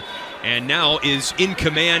 29-27, and now is in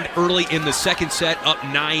command early in the second set, up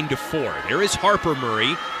 9-4. There is Harper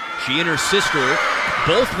Murray. She and her sister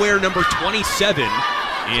both wear number 27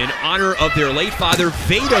 in honor of their late father,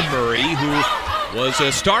 Veda Murray, who was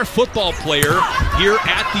a star football player here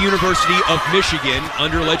at the University of Michigan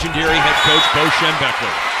under legendary head coach Bo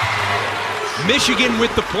Schembechler. Michigan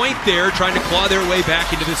with the point there, trying to claw their way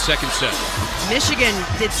back into the second set. Michigan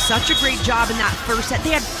did such a great job in that first set.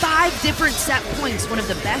 They had 5 different set points, one of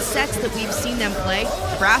the best sets that we've seen them play.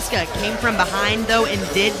 Nebraska came from behind, though,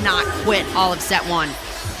 and did not quit all of set 1.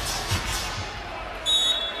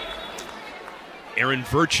 Erin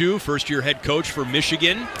Virtue, first-year head coach for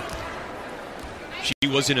Michigan. She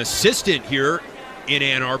was an assistant here in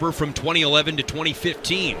Ann Arbor from 2011 to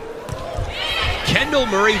 2015. Kendall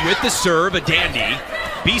Murray with the serve, a dandy.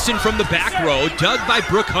 Beeson from the back row, dug by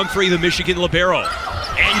Brooke Humphrey, the Michigan libero.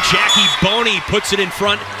 And Jackie Boney puts it in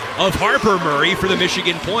front of Harper Murray for the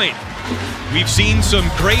Michigan point. We've seen some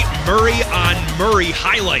great Murray on Murray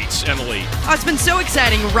highlights, Emily. Oh, it's been so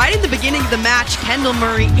exciting. Right in the beginning of the match, Kendall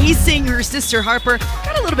Murray acing her sister Harper.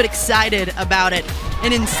 Got a little bit excited about it.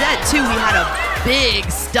 And in set 2, we had a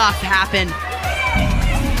big stuff happen.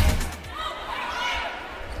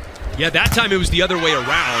 Yeah, that time it was the other way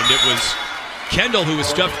around. It was Kendall who was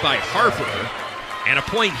stuffed by Harper. And a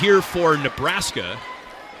point here for Nebraska.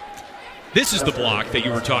 This is the block that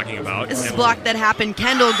you were talking about. This is the block that happened.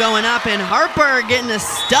 Kendall going up and Harper getting the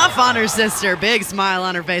stuff on her sister. Big smile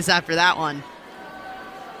on her face after that one.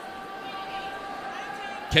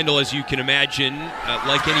 Kendall, as you can imagine,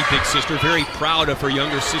 like any big sister, very proud of her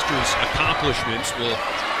younger sister's accomplishments. Will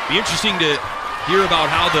be interesting to hear about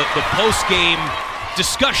how the post-game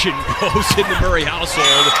discussion goes in the Murray household,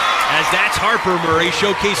 as that's Harper Murray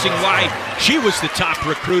showcasing why she was the top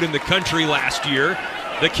recruit in the country last year.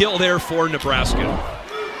 The kill there for Nebraska.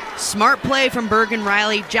 Smart play from Bergen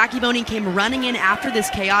Riley. Jackie Boney came running in after this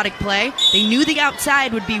chaotic play. They knew the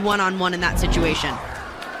outside would be one-on-one in that situation.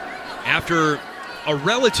 After a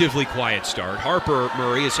relatively quiet start, Harper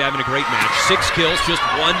Murray is having a great match. 6 kills, just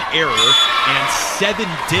 1 error, and 7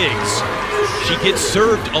 digs. She gets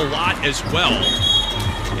served a lot as well,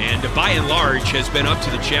 and by and large has been up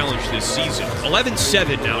to the challenge this season.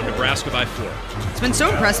 11-7 now, Nebraska by 4. It's been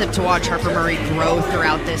so impressive to watch Harper Murray grow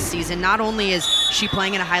throughout this season. Not only is she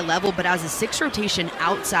playing at a high level, but as a 6th rotation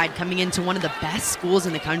outside coming into one of the best schools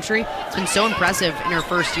in the country. It's been so impressive in her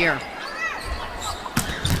first year.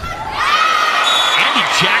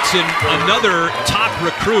 Jackson, another top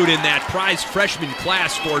recruit in that prized freshman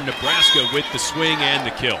class for Nebraska with the swing and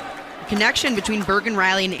the kill. The connection between Bergen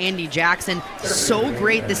Riley and Andy Jackson, so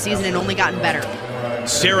great this season and only gotten better.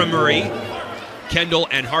 Sarah Murray, Kendall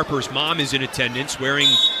and Harper's mom, is in attendance wearing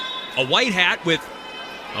a white hat with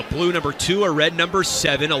a blue number 2, a red number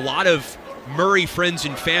 7. A lot of Murray friends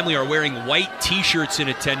and family are wearing white t-shirts in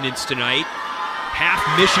attendance tonight. Half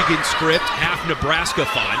Michigan script, half Nebraska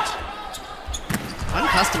font. Fun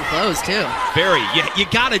custom clothes, too. Very. You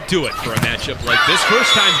got to do it for a matchup like this.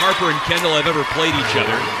 First time Harper and Kendall have ever played each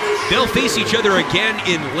other. They'll face each other again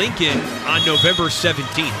in Lincoln on November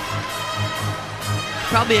 17th.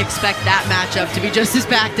 Probably expect that matchup to be just as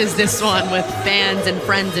packed as this one, with fans and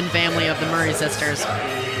friends and family of the Murray sisters.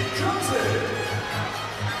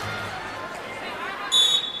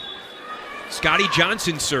 Scotty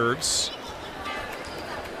Johnson serves.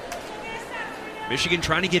 Michigan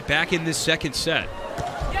trying to get back in this second set.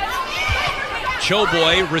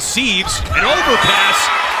 Choboy receives an overpass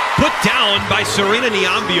put down by Serena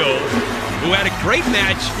Niambio, who had a great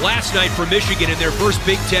match last night for Michigan in their first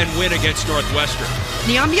Big Ten win against Northwestern.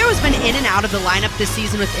 Niambio has been in and out of the lineup this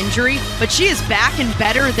season with injury, but she is back and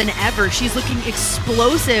better than ever. She's looking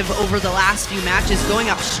explosive over the last few matches, going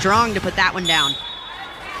up strong to put that one down.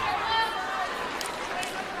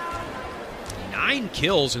 9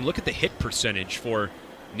 kills, and look at the hit percentage for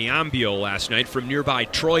Niambio last night from nearby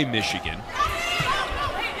Troy, Michigan.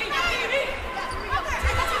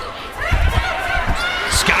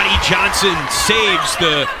 Scotty Johnson saves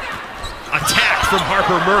the attack from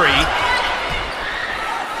Harper Murray.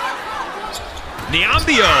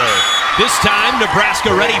 Niambio, this time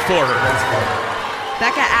Nebraska ready for her.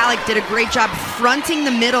 Becca Alec did a great job fronting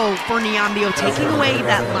the middle for Niambio, taking away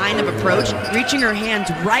that line of approach, reaching her hands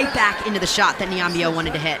right back into the shot that Niambio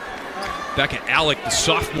wanted to hit. Becca Alec, the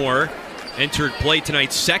sophomore, entered play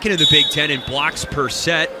tonight second in the Big Ten in blocks per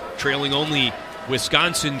set, trailing only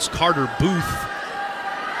Wisconsin's Carter Booth.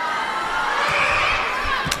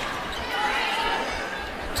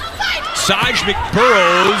 Saj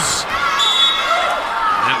McBurrows.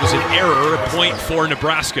 That was an error, a point for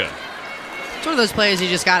Nebraska. It's one of those plays you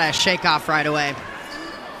just got to shake off right away.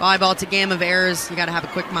 Volleyball, it's a game of errors. You got to have a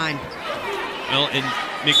quick mind. Well, and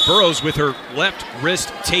McBurrows with her left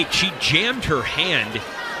wrist taped. She jammed her hand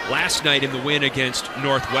last night in the win against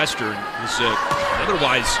Northwestern. It was an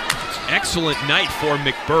otherwise excellent night for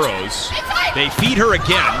McBurrows. They feed her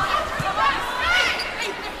again.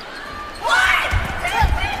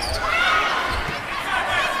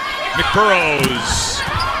 McBurrows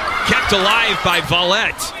kept alive by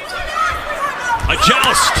Valette. A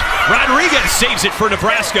joust. Rodriguez saves it for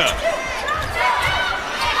Nebraska.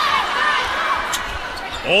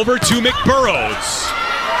 Over to McBurrows.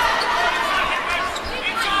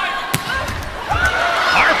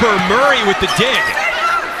 Harper Murray with the dig.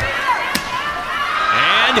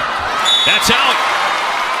 And that's out.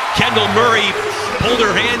 Kendall Murray pulled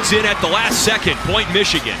her hands in at the last second. Point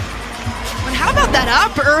Michigan. But how about that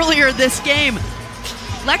up earlier this game?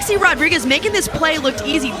 Lexi Rodriguez making this play looked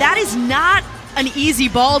easy. That is not an easy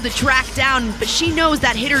ball to track down, but she knows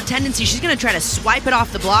that hitter tendency. She's going to try to swipe it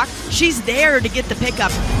off the block. She's there to get the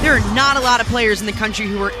pickup. There are not a lot of players in the country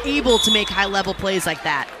who are able to make high-level plays like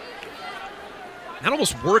that. That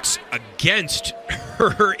almost works against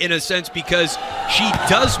her in a sense, because she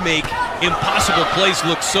does make impossible plays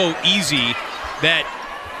look so easy that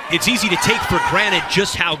it's easy to take for granted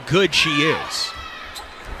just how good she is.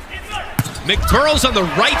 McBurrows on the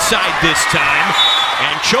right side this time,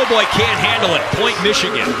 and Choboy can't handle it. Point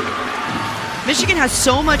Michigan. Michigan has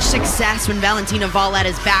so much success when Valentina Valette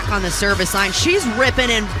is back on the service line. She's ripping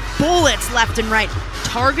in bullets left and right,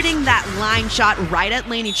 targeting that line shot right at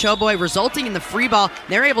Lainey Choboy, resulting in the free ball.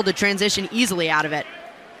 They're able to transition easily out of it.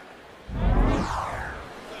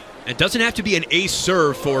 It doesn't have to be an ace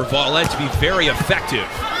serve for Valette to be very effective.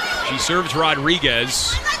 She serves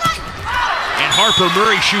Rodriguez, and Harper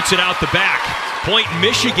Murray shoots it out the back. Point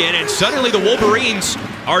Michigan, and suddenly the Wolverines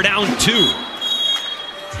are down 2.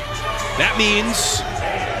 That means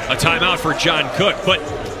a timeout for John Cook. But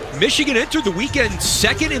Michigan entered the weekend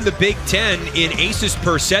second in the Big Ten in aces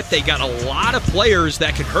per set. They got a lot of players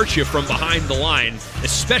that can hurt you from behind the line,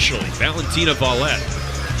 especially Valentina Valette.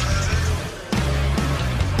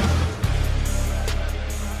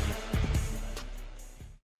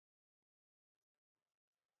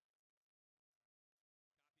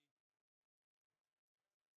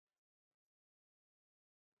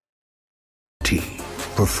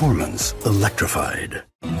 Performance electrified.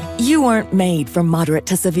 You weren't made for moderate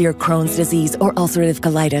to severe Crohn's disease or ulcerative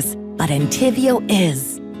colitis, but Entyvio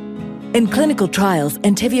is. In clinical trials,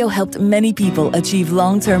 Entyvio helped many people achieve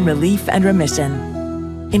long-term relief and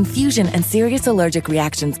remission. Infusion and serious allergic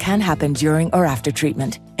reactions can happen during or after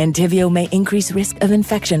treatment. Entyvio may increase risk of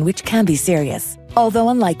infection, which can be serious. Although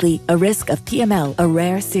unlikely, a risk of PML, a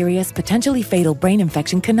rare, serious, potentially fatal brain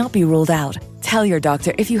infection, cannot be ruled out. Tell your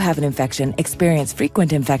doctor if you have an infection, experience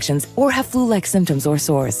frequent infections, or have flu-like symptoms or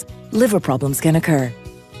sores. Liver problems can occur.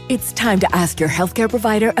 It's time to ask your healthcare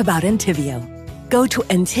provider about Entyvio. Go to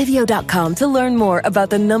Entyvio.com to learn more about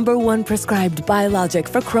the #1 prescribed biologic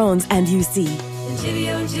for Crohn's and UC.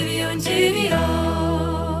 Entyvio, Entyvio, Entyvio.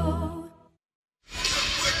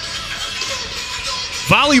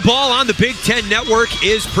 Volleyball on the Big Ten Network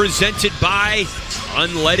is presented by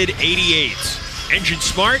Unleaded 88. Engine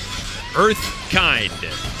smart, earth kind.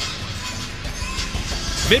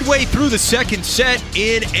 Midway through the second set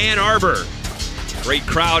in Ann Arbor. Great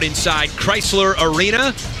crowd inside Chrysler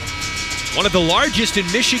Arena. One of the largest in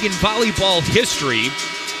Michigan volleyball history.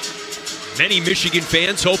 Many Michigan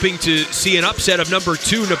fans hoping to see an upset of number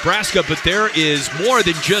 2 Nebraska, but there is more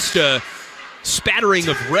than just a spattering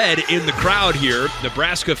of red in the crowd here.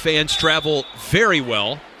 Nebraska fans travel very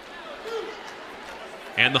well.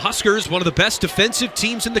 And the Huskers, one of the best defensive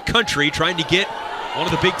teams in the country, trying to get one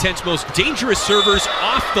of the Big Ten's most dangerous servers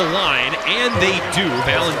off the line, and they do.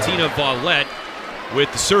 Valentina Valette with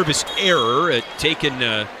the service error, taking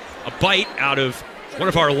a bite out of one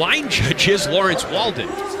of our line judges, Lawrence Walden.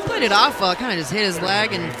 Played it off, kind of just hit his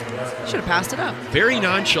leg and should have passed it up. Very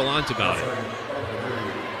nonchalant about it.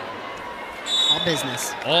 All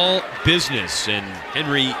business. All business. And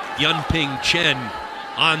Henry Yunping Chen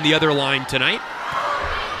on the other line tonight.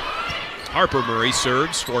 Harper Murray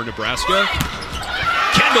serves for Nebraska.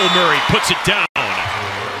 Kendall Murray puts it down.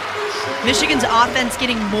 Michigan's offense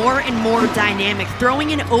getting more and more dynamic,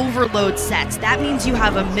 throwing in overload sets. That means you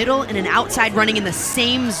have a middle and an outside running in the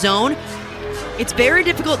same zone. It's very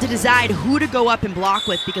difficult to decide who to go up and block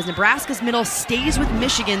with because Nebraska's middle stays with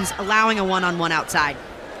Michigan's, allowing a one-on-one outside.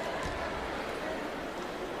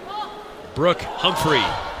 Brooke Humphrey.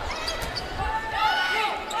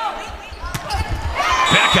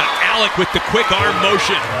 Becca Alec with the quick arm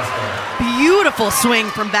motion. Beautiful swing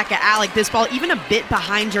from Becca Alec. This ball even a bit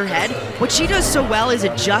behind her head. What she does so well is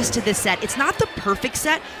adjust to this set. It's not the perfect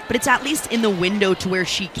set, but it's at least in the window to where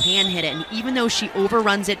she can hit it. And even though she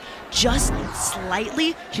overruns it just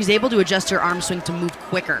slightly, she's able to adjust her arm swing to move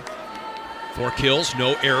quicker. 4 kills,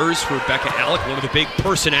 no errors for Becca Alec, one of the big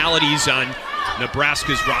personalities on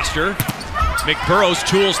Nebraska's roster. McBurrows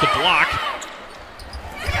tools the block.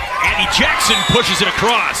 Andy Jackson pushes it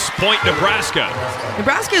across. Point Nebraska.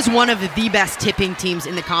 Nebraska is one of the best tipping teams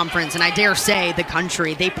in the conference, and I dare say the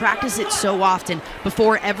country. They practice it so often.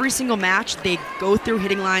 Before every single match, they go through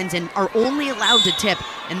hitting lines and are only allowed to tip,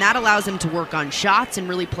 and that allows them to work on shots and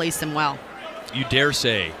really place them well. You dare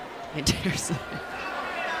say. I dare say.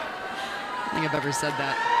 I don't think I've ever said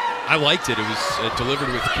that. I liked it. It was delivered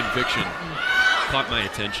with conviction. Caught my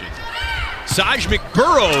attention. Saj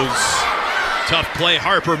McBurrows. Tough play,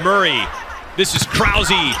 Harper Murray. This is Krause,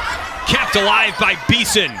 kept alive by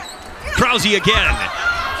Beeson. Krause again.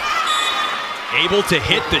 Able to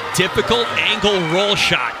hit the difficult angle roll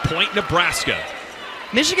shot. Point Nebraska.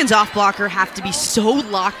 Michigan's off-blocker have to be so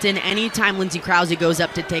locked in anytime Lindsey Krause goes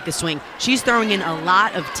up to take a swing. She's throwing in a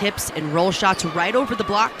lot of tips and roll shots right over the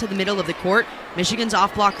block to the middle of the court. Michigan's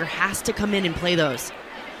off-blocker has to come in and play those.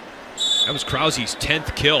 That was Krause's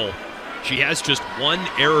 10th kill. She has just 1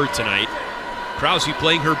 error tonight. Krause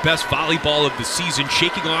playing her best volleyball of the season,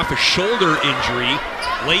 shaking off a shoulder injury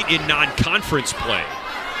late in non-conference play.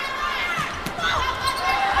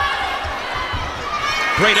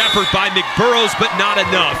 Great effort by McBurrows, but not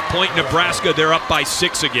enough. Point Nebraska, they're up by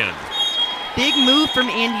 6 again. Big move from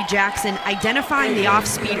Andy Jackson, identifying the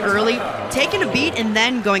off-speed early, taking a beat, and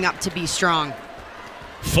then going up to be strong.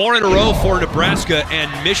 4 in a row for Nebraska,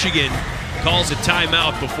 and Michigan calls a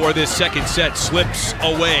timeout before this second set slips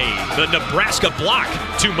away. The Nebraska block,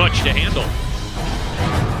 too much to handle.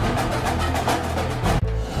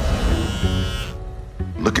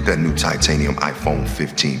 Look at that new titanium iPhone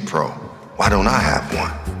 15 Pro. Why don't I have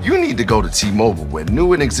one? You need to go to T-Mobile, where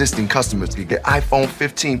new and existing customers can get iPhone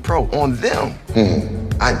 15 Pro on them.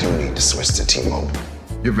 I do need to switch to T-Mobile.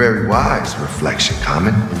 You're very wise, Reflection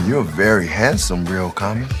Common. And you're very handsome, Real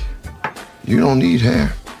Common. You don't need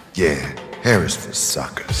hair. Yeah, hair is for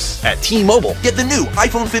suckers. At T-Mobile, get the new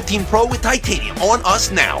iPhone 15 Pro with titanium on us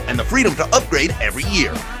now and the freedom to upgrade every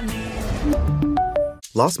year.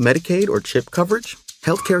 Lost Medicaid or CHIP coverage?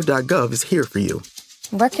 Healthcare.gov is here for you.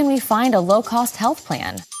 Where can we find a low-cost health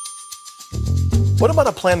plan? What about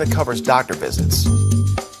a plan that covers doctor visits?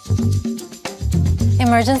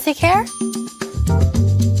 Emergency care?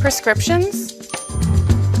 Prescriptions?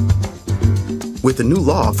 With the new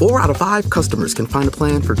law, 4 out of 5 customers can find a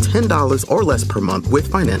plan for $10 or less per month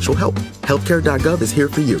with financial help. Healthcare.gov is here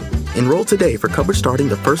for you. Enroll today for coverage starting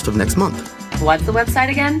the 1st of next month. What's the website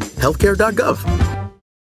again? Healthcare.gov.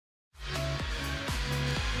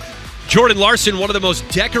 Jordan Larson, one of the most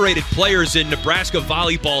decorated players in Nebraska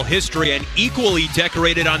volleyball history and equally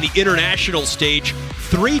decorated on the international stage.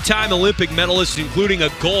 3-time Olympic medalist, including a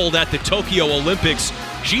gold at the Tokyo Olympics.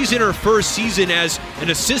 She's in her first season as an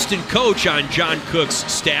assistant coach on John Cook's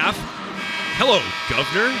staff. Hello,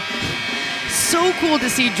 Governor. So cool to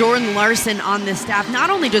see Jordan Larson on this staff, not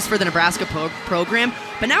only just for the Nebraska program,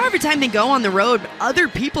 but now every time they go on the road, other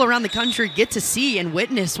people around the country get to see and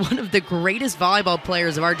witness one of the greatest volleyball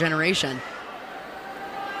players of our generation.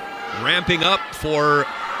 Ramping up for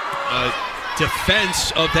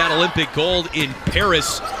defense of that Olympic gold in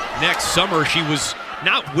Paris next summer. She was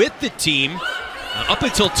not with the team up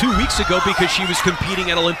until 2 weeks ago because she was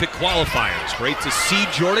competing at Olympic qualifiers. Great to see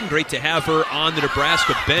Jordan. Great to have her on the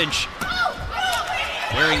Nebraska bench,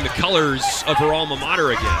 wearing the colors of her alma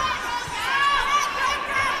mater again.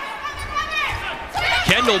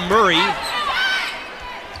 Kendall Murray.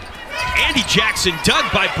 Andy Jackson dug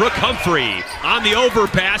by Brooke Humphrey on the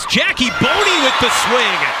overpass. Jackie Boney with the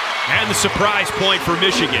swing and the surprise point for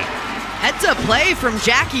Michigan. Heads up play from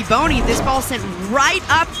Jackie Boney. This ball sent right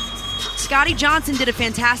up. Scotty Johnson did a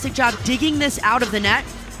fantastic job digging this out of the net.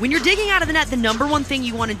 When you're digging out of the net, the number one thing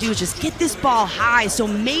you want to do is just get this ball high so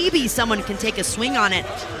maybe someone can take a swing on it.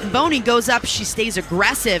 And Boney goes up, she stays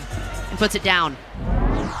aggressive and puts it down.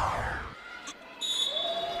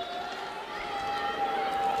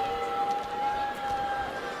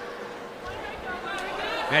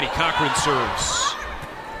 Maddie Cochran serves.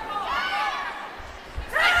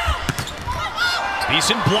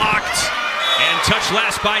 Beeson blocked and touched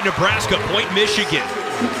last by Nebraska. Point Michigan.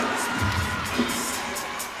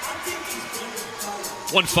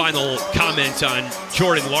 One final comment on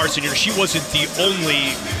Jordan Larson here. She wasn't the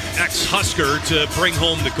only ex-Husker to bring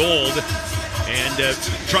home the gold. And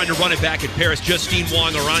trying to run it back in Paris. Justine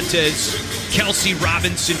Wong-Orantes, Kelsey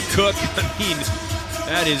Robinson Cook. I mean,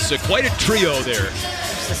 that is quite a trio there.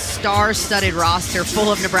 A star-studded roster full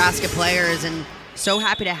of Nebraska players, and so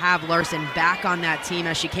happy to have Larson back on that team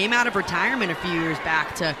as she came out of retirement a few years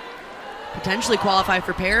back to potentially qualify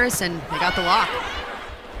for Paris, and they got the lock.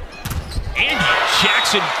 Andy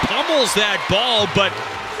Jackson pummels that ball, but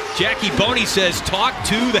Jackie Boney says, talk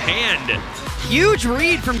to the hand. Huge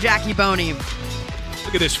read from Jackie Boney.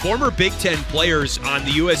 Look at this, former Big Ten players on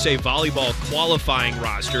the USA Volleyball qualifying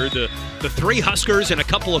roster. The three Huskers and a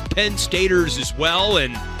couple of Penn Staters as well,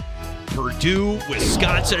 and Purdue,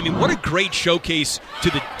 Wisconsin. I mean, what a great showcase to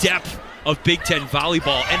the depth of Big Ten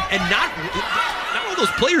volleyball. And not all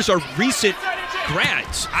those players are recent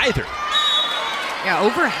grads either. Yeah,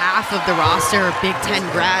 over half of the roster are Big Ten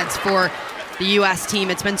grads for the U.S.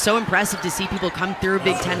 team. It's been so impressive to see people come through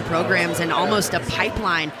Big Ten programs and almost a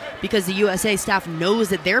pipeline, because the USA staff knows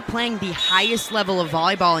that they're playing the highest level of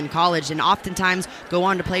volleyball in college and oftentimes go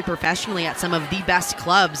on to play professionally at some of the best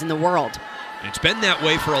clubs in the world. It's been that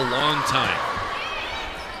way for a long time.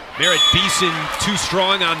 Merritt Beeson too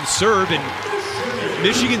strong on the serve, and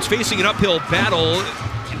Michigan's facing an uphill battle,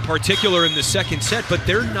 in particular in the second set, but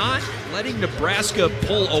they're not letting Nebraska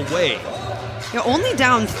pull away. They're only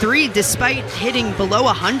down 3 despite hitting below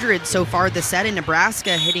 100 so far this set in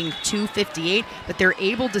Nebraska, hitting 258, but they're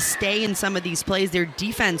able to stay in some of these plays. Their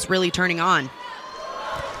defense really turning on.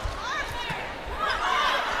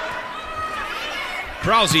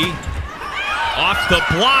 Krause off the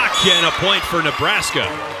block and a point for Nebraska.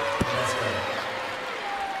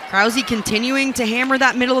 Krause continuing to hammer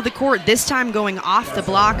that middle of the court, this time going off the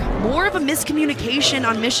block. More of a miscommunication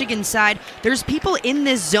on Michigan's side. There's people in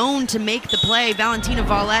this zone to make the play. Valentina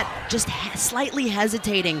Valette just slightly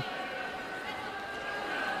hesitating.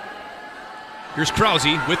 Here's Krause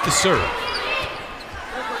with the serve.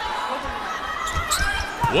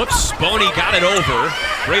 Whoops, Boney got it over.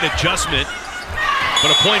 Great adjustment,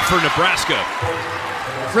 but a point for Nebraska.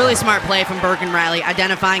 Really smart play from Bergen Riley,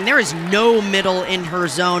 identifying there is no middle in her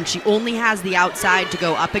zone. She only has the outside to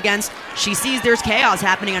go up against. She sees there's chaos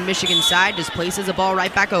happening on Michigan's side, just places a ball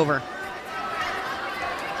right back over.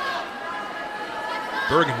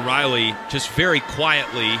 Bergen Riley just very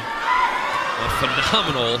quietly a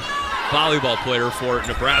phenomenal volleyball player for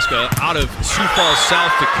Nebraska out of Sioux Falls,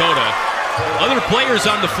 South Dakota. Other players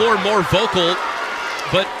on the floor more vocal,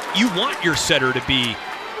 but you want your setter to be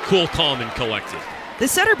cool, calm, and collected. The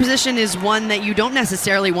setter position is one that you don't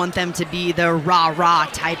necessarily want them to be the rah-rah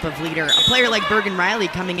type of leader. A player like Bergen Riley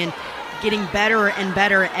coming in, getting better and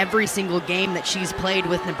better every single game that she's played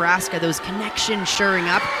with Nebraska, those connections shoring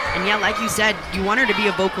up. And yeah, like you said, you want her to be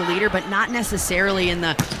a vocal leader, but not necessarily in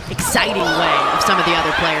the exciting way of some of the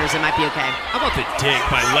other players. It might be okay. How about the dig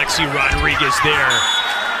by Lexi Rodriguez there?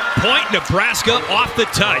 Point Nebraska off the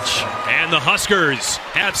touch, and the Huskers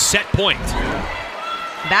have set point.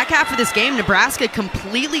 Back half of this game, Nebraska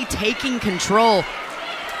completely taking control.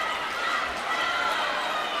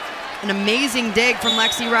 An amazing dig from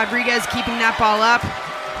Lexi Rodriguez, keeping that ball up.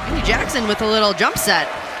 Andy Jackson with a little jump set.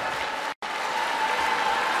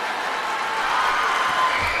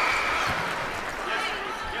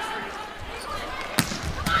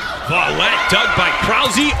 Valette dug by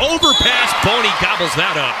Krause, overpass, Boney gobbles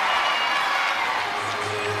that up.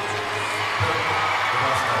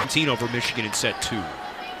 Over Michigan in set 2.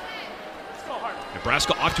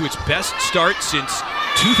 Nebraska off to its best start since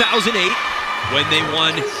 2008. when they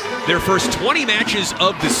won their first 20 matches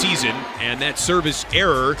of the season, and that service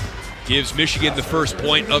error gives Michigan the first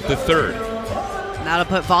point of the third. That'll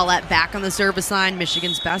put Vollett back on the service line,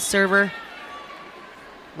 Michigan's best server,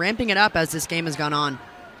 ramping it up as this game has gone on.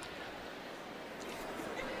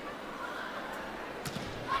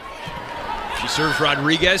 She serves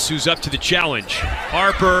Rodriguez, who's up to the challenge.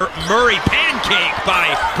 Harper Murray, pancake by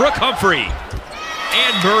Brooke Humphrey.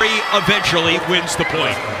 And Murray eventually wins the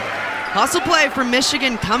point. Hustle play from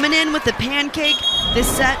Michigan coming in with the pancake. This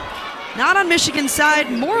set, not on Michigan's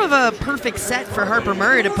side, more of a perfect set for Harper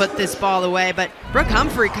Murray to put this ball away, but Brooke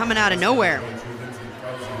Humphrey coming out of nowhere.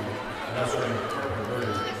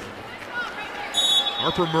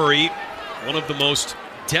 Harper Murray, one of the most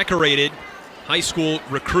decorated high school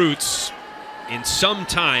recruits in some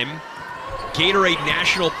time. Gatorade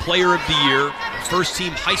National Player of the Year, first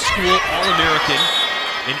team high school All-American,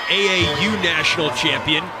 an AAU national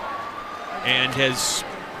champion, and has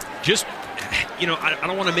just, you know, I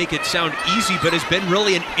don't want to make it sound easy, but has been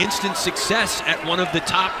really an instant success at one of the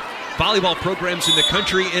top volleyball programs in the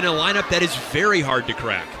country in a lineup that is very hard to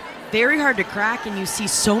crack. Very hard to crack, and you see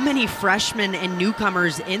so many freshmen and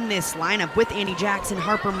newcomers in this lineup with Andy Jackson,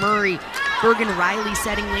 Harper Murray, Bergen Riley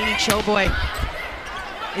setting Lainey Choboy.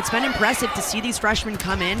 It's been impressive to see these freshmen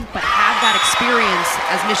come in, but have that experience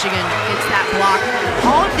as Michigan gets that block.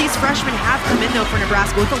 All of these freshmen have come in, though, for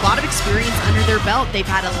Nebraska with a lot of experience under their belt. They've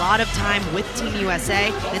had a lot of time with Team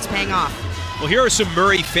USA, and it's paying off. Well, here are some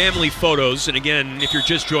Murray family photos, and again, if you're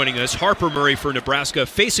just joining us, Harper Murray for Nebraska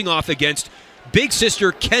facing off against big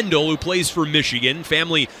sister Kendall, who plays for Michigan.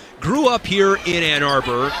 Family grew up here in Ann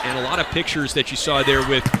Arbor, and a lot of pictures that you saw there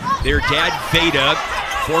with their dad, Veda,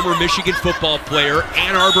 former Michigan football player,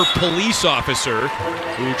 Ann Arbor police officer,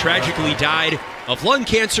 who tragically died of lung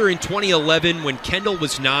cancer in 2011 when Kendall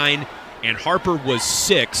was 9 and Harper was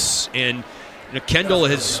 6. And you know, Kendall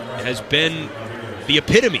has been the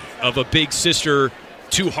epitome of a big sister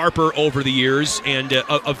to Harper over the years, and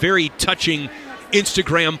a very touching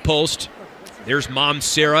Instagram post. There's Mom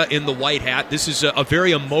Sarah in the white hat. This is a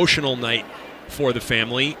very emotional night for the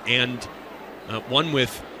family, and one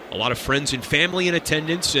with a lot of friends and family in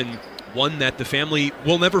attendance, and one that the family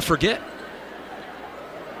will never forget.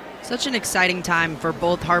 Such an exciting time for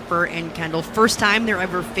both Harper and Kendall. First time they're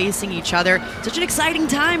ever facing each other. Such an exciting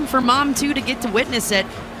time for Mom, too, to get to witness it.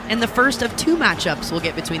 And the first of 2 matchups we'll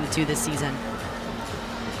get between the two this season.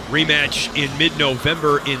 Rematch in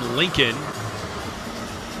mid-November in Lincoln.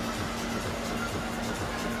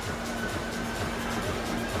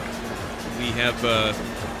 We have a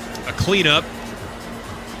cleanup.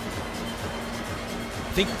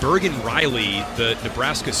 I think Bergen Riley, the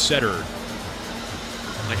Nebraska setter,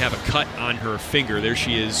 might have a cut on her finger. There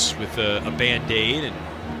she is with a Band-Aid. And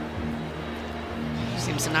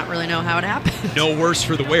seems to not really know how it happened. No worse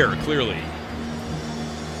for the wear, clearly.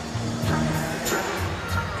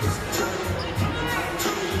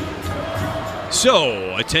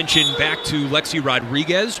 So, attention back to Lexi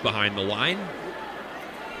Rodriguez behind the line.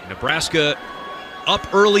 Nebraska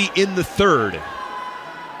up early in the third.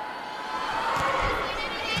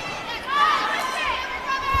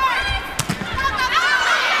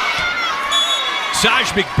 Saj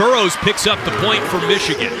McBurrows picks up the point for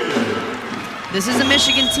Michigan. This is a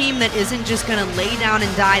Michigan team that isn't just going to lay down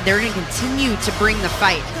and die. They're going to continue to bring the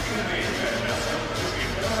fight.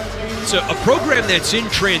 It's a program that's in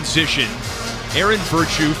transition. Aaron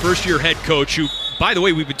Virtue, first-year head coach, who, by the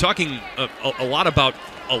way, we've been talking a lot about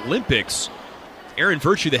Olympics. Aaron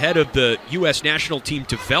Virtue, the head of the U.S. National Team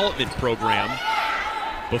Development Program,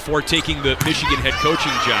 before taking the Michigan head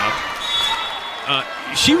coaching job.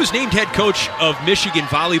 She was named head coach of Michigan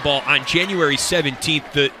volleyball on January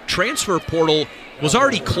 17th. The transfer portal was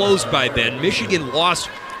already closed by then. Michigan lost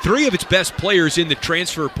 3 of its best players in the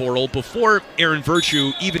transfer portal before Aaron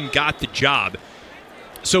Virtue even got the job.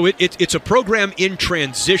 So it's a program in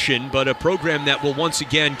transition, but a program that will once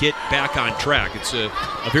again get back on track. It's a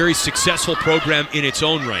very successful program in its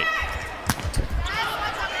own right.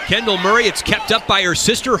 Kendall Murray, it's kept up by her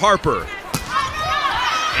sister Harper.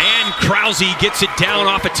 And Krause gets it down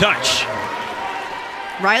off a touch.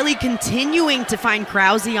 Riley continuing to find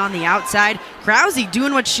Krause on the outside. Krause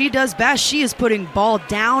doing what she does best. She is putting ball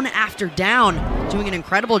down after down, doing an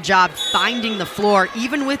incredible job finding the floor,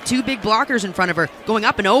 even with 2 big blockers in front of her, going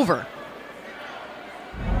up and over.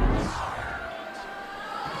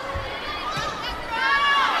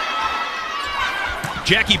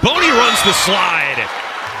 Jackie Boney runs the slide.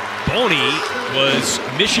 Boney was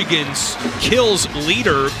Michigan's kills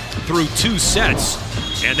leader through 2 sets.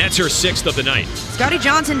 And that's her 6th of the night. Scotty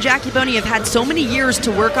Johnson, Jackie Boney have had so many years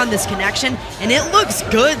to work on this connection, and it looks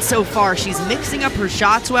good so far. She's mixing up her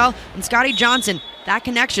shots well, and Scotty Johnson, that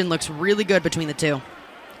connection looks really good between the two.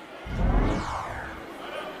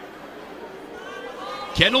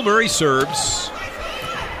 Kendall Murray serves.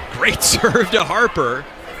 Great serve to Harper.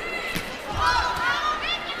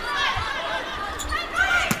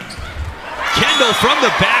 Kendall from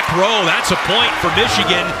the back row. That's a point for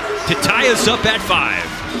Michigan to tie us up at 5.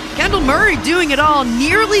 Kendall Murray doing it all,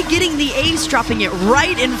 nearly getting the ace, dropping it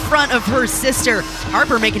right in front of her sister.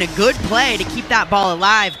 Harper making a good play to keep that ball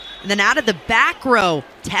alive. And then out of the back row,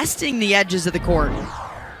 testing the edges of the court.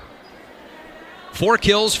 4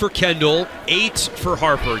 kills for Kendall, 8 for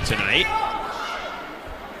Harper tonight.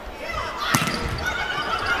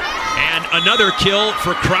 And another kill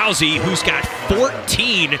for Krause, who's got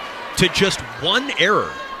 14 to just 1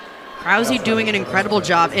 error. Krause doing an incredible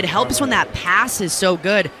job. It helps when that pass is so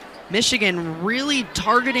good. Michigan really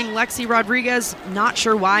targeting Lexi Rodriguez. Not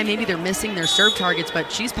sure why. Maybe they're missing their serve targets,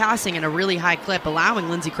 but she's passing at a really high clip, allowing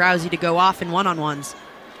Lindsay Krause to go off in one-on-ones.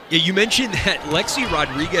 Yeah, you mentioned that Lexi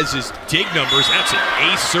Rodriguez's dig numbers. That's an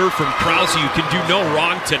ace serve from Krause. You can do no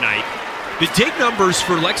wrong tonight. The dig numbers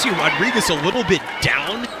for Lexi Rodriguez a little bit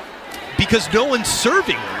down because no one's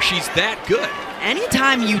serving her. She's that good.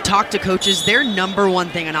 Anytime you talk to coaches, their number one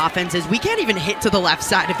thing on offense is we can't even hit to the left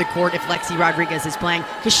side of the court if Lexi Rodriguez is playing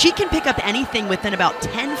because she can pick up anything within about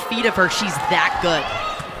 10 feet of her. She's that good.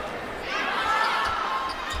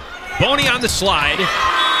 Boney on the slide,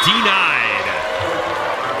 denied.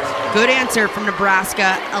 Good answer from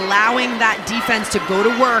Nebraska, allowing that defense to go to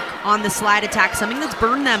work on the slide attack, something that's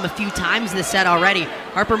burned them a few times this set already.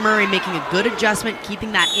 Harper Murray making a good adjustment,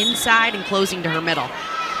 keeping that inside and closing to her middle.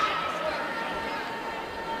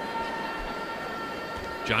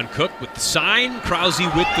 John Cook with the sign, Krause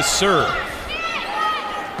with the serve.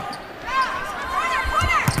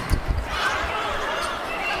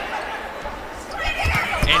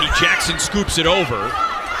 Annie Jackson scoops it over.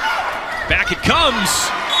 Back it comes.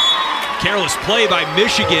 Careless play by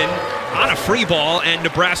Michigan on a free ball, and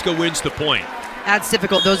Nebraska wins the point. That's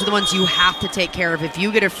difficult. Those are the ones you have to take care of. If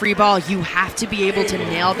you get a free ball, you have to be able to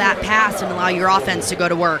nail that pass and allow your offense to go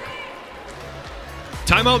to work.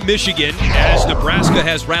 Timeout Michigan as Nebraska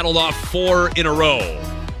has rattled off 4 in a row.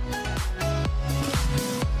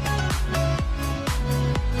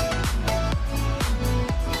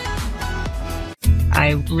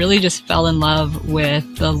 I really just fell in love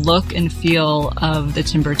with the look and feel of the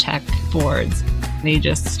TimberTech boards. They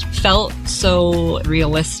just felt so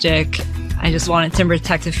realistic. I just wanted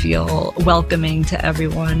TimberTech to feel welcoming to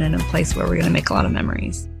everyone and a place where we're going to make a lot of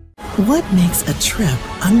memories. What makes a trip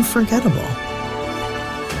unforgettable?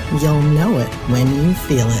 You'll know it when you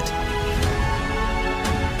feel it.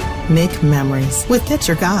 Make memories with Get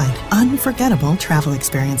Your Guide. Unforgettable travel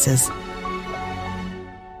experiences.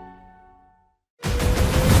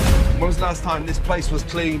 When was the last time this place was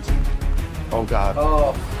cleaned? Oh, God.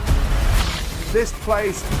 Oh. This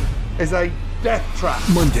place is a death trap.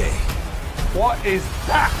 Monday. What is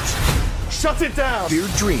that? Shut it down. Your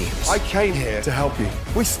dreams. I came here to help you.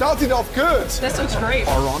 We started off good. This looks great.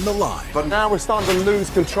 Are on the line. But now we're starting to lose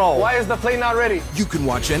control. Why is the play not ready? You can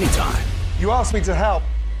watch anytime. You asked me to help.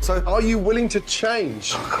 So are you willing to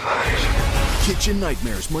change? Oh, come on. Kitchen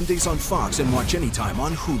Nightmares, Mondays on Fox and watch anytime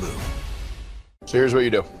on Hulu. So here's what you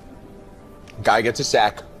do. Guy gets a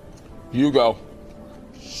sack. You go.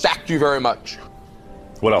 Sacked you very much.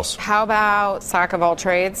 What else? How about sack of all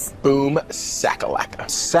trades? Boom, sack-a-lacka.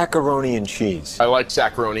 Saccharoni and cheese. I like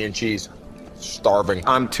saccharoni and cheese. Starving.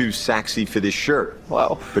 I'm too sexy for this shirt.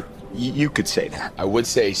 Whoa. But you could say that. I would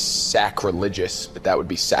say sacrilegious, but that would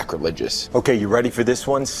be sacrilegious. Okay, you ready for this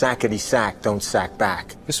one? Sackety sack, don't sack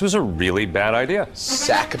back. This was a really bad idea.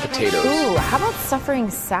 Sack of potatoes. Ooh, how about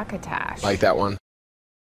suffering saccotash? Like that one.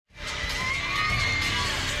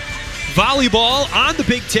 Volleyball on the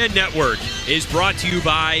Big Ten Network is brought to you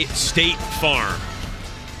by State Farm.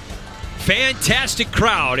 Fantastic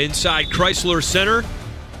crowd inside Chrysler Center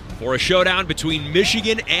for a showdown between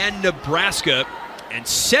Michigan and Nebraska, and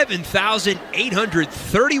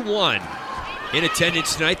 7,831 in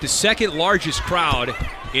attendance tonight, the second largest crowd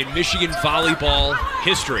in Michigan volleyball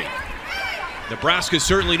history. Nebraska is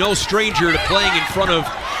certainly no stranger to playing in front of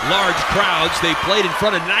large crowds. They played in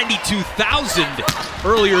front of 92,000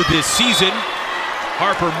 earlier this season.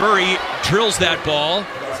 Harper Murray drills that ball,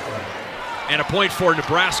 and a point for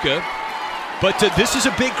Nebraska. But this is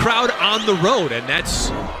a big crowd on the road, and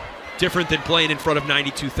that's different than playing in front of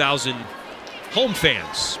 92,000 home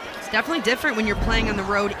fans. It's definitely different when you're playing on the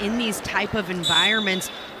road in these type of environments.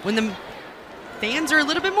 When the fans are a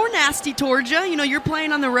little bit more nasty towards you. You know, you're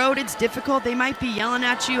playing on the road. It's difficult. They might be yelling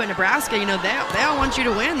at you. At Nebraska, you know, they all want you to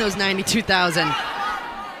win those 92,000.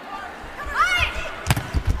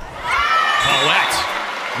 Paulette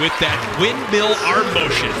with that windmill arm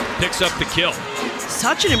motion picks up the kill.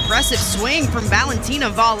 Such an impressive swing from Valentina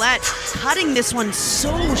Valette, cutting this one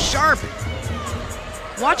so sharp.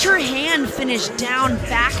 Watch her hand finish down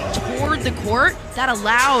back toward the court. That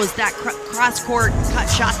allows that cross-court cut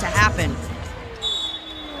shot to happen.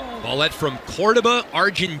 Valette from Cordoba,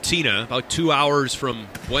 Argentina, about 2 hours from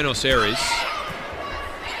Buenos Aires.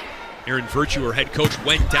 Aaron Virtue, her head coach,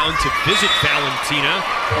 went down to visit Valentina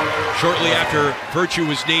shortly after Virtue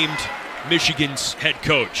was named Michigan's head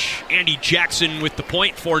coach. Andy Jackson with the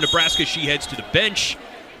point for Nebraska. She heads to the bench.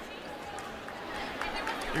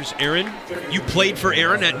 There's Aaron. You played for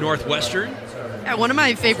Aaron at Northwestern. Yeah, one of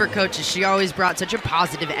my favorite coaches. She always brought such a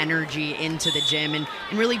positive energy into the gym and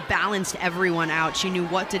really balanced everyone out. She knew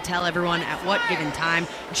what to tell everyone at what given time.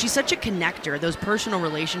 And she's such a connector. Those personal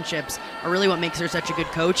relationships are really what makes her such a good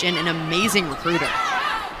coach and an amazing recruiter.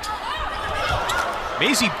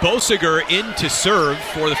 Maisie Bosiger in to serve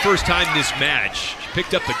for the first time this match. She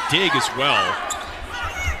picked up a dig as well.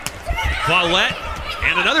 Valette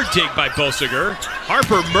and another dig by Bosiger.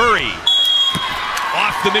 Harper Murray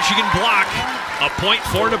off the Michigan block. A point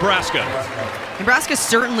for Nebraska. Nebraska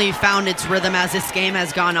certainly found its rhythm as this game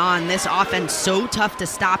has gone on. This offense so tough to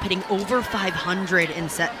stop, hitting over 500 in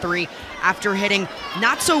set 3 after hitting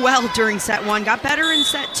not so well during set 1. Got better in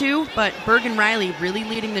set 2, but Bergen Riley really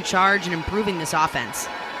leading the charge and improving this offense.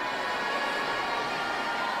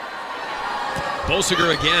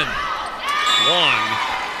 Bosiger again. Long.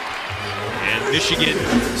 And Michigan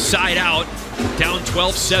side out, down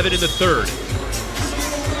 12-7 in the third.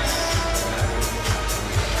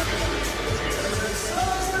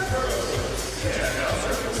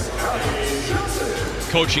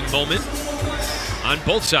 Coaching moment on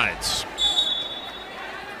both sides.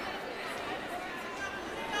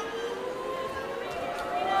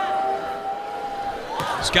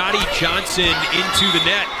 Scotty Johnson into the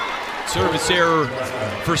net. Service error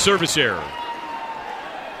for service error.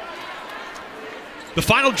 The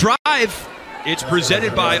final drive, it's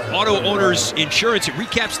presented by Auto Owners Insurance. It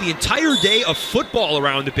recaps the entire day of football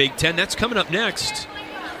around the Big Ten. That's coming up next.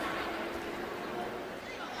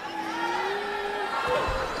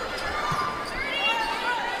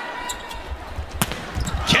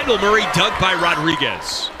 Kendall Murray dug by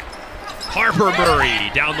Rodriguez. Harper Murray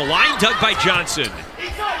down the line, dug by Johnson.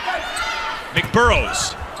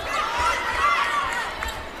 McBurrows.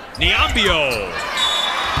 Niambio.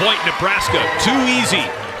 Point Nebraska. Too easy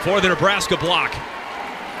for the Nebraska block.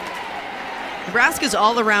 Nebraska's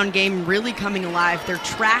all-around game really coming alive. They're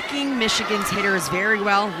tracking Michigan's hitters very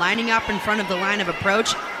well, lining up in front of the line of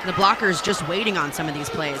approach. And the blockers just waiting on some of these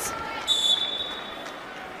plays.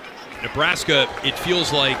 Nebraska, it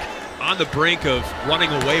feels like, on the brink of running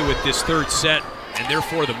away with this third set and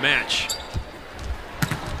therefore the match.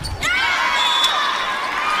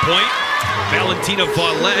 Point, Valentina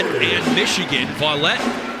Valette and Michigan. Valette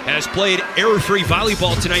has played error-free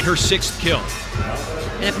volleyball tonight, her 6th kill.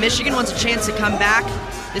 And if Michigan wants a chance to come back,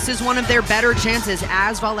 this is one of their better chances.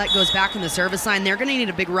 As Valette goes back in the service line, they're going to need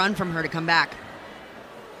a big run from her to come back.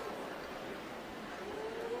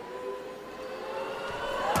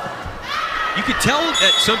 You could tell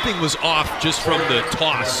that something was off just from the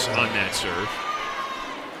toss on that serve.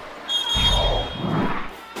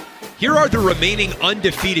 Here are the remaining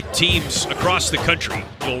undefeated teams across the country.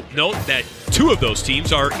 You'll note that 2 of those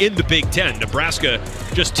teams are in the Big Ten. Nebraska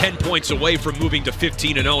just 10 points away from moving to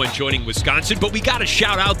 15-0 and joining Wisconsin. But we got to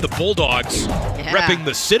shout out the Bulldogs repping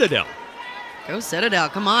the Citadel. Go Citadel.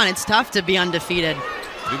 Come on, it's tough to be undefeated.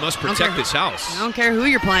 We must protect this house. I don't care who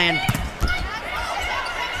you're playing.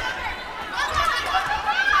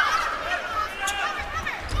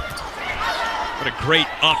 What a great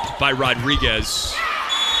up by Rodriguez.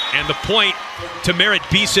 And the point to Merritt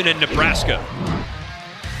Beeson in Nebraska.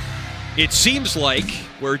 It seems like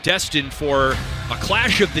we're destined for a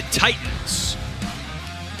clash of the Titans.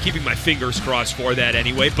 Keeping my fingers crossed for that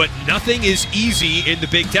anyway, but nothing is easy in the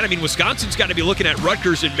Big Ten. I mean, Wisconsin's got to be looking at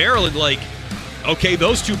Rutgers and Maryland like, okay,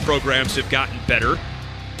 those 2 programs have gotten better.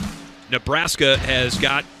 Nebraska has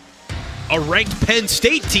got a ranked Penn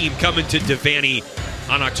State team coming to Devaney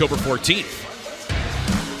on October 14th.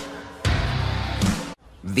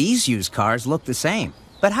 These used cars look the same,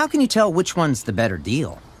 but how can you tell which one's the better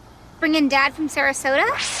deal? Bring in Dad from Sarasota?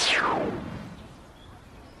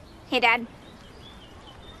 Hey, Dad.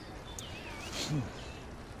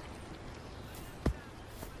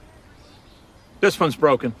 This one's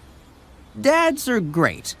broken. Dads are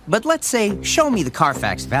great, but let's say, show me the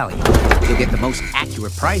Carfax value. You'll get the most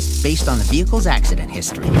accurate price based on the vehicle's accident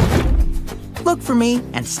history. Look for me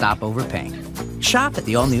and stop overpaying. Shop at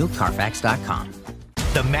the all-new Carfax.com.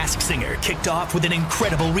 The Masked Singer kicked off with an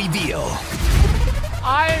incredible reveal.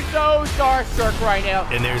 I am so starstruck right now.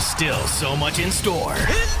 And there's still so much in store.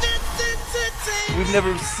 We've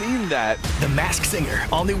never seen that. The Masked Singer,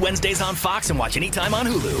 all new Wednesdays on Fox and watch anytime on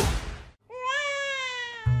Hulu.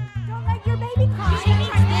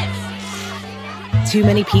 Too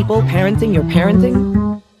many people parenting your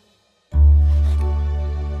parenting?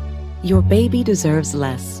 Your baby deserves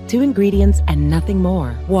less. 2 ingredients and nothing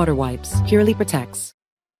more. Water Wipes. Purely protects.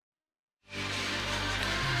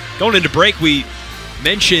 Going into break, we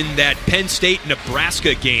mentioned that Penn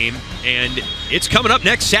State-Nebraska game, and it's coming up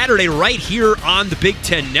next Saturday right here on the Big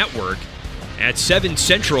Ten Network at 7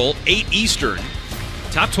 Central, 8 Eastern.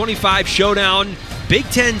 Top 25 showdown, Big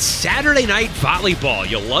Ten Saturday Night Volleyball.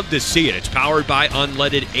 You'll love to see it. It's powered by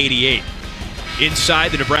Unleaded 88.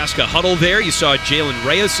 Inside the Nebraska huddle there, you saw Jalen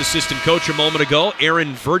Reyes, assistant coach a moment ago,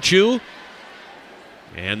 Aaron Virtue.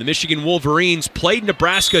 And the Michigan Wolverines played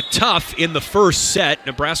Nebraska tough in the first set.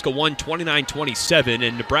 Nebraska won 29-27,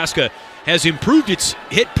 and Nebraska has improved its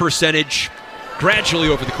hit percentage gradually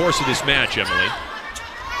over the course of this match, Emily.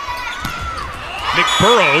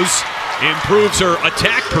 McBurrows improves her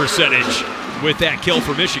attack percentage with that kill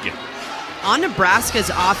for Michigan. On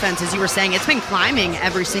Nebraska's offense, as you were saying, it's been climbing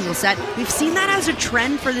every single set. We've seen that as a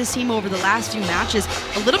trend for this team over the last few matches.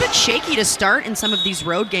 A little bit shaky to start in some of these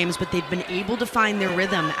road games, but they've been able to find their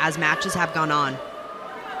rhythm as matches have gone on.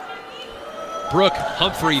 Brooke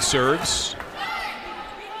Humphrey serves.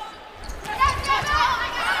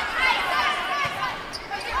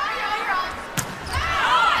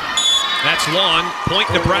 That's long.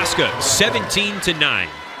 Point Nebraska, 17-9.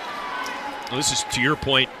 Well, this is, to your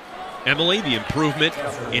point, Emily, the improvement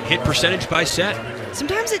in hit percentage by set.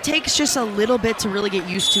 Sometimes it takes just a little bit to really get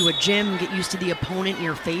used to a gym, get used to the opponent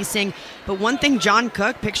you're facing. But one thing John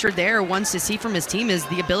Cook, pictured there, wants to see from his team is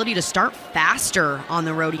the ability to start faster on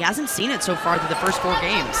the road. He hasn't seen it so far through the first 4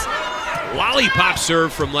 games. Lollipop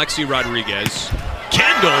serve from Lexi Rodriguez.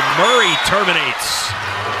 Kendall Murray terminates.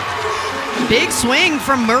 Big swing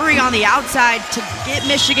from Murray on the outside to get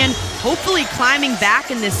Michigan hopefully climbing back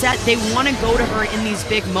in this set. They want to go to her in these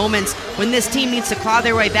big moments. When this team needs to claw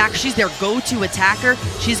their way back, she's their go-to attacker.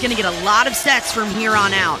 She's going to get a lot of sets from here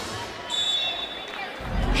on out.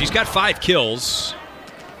 She's got 5 kills.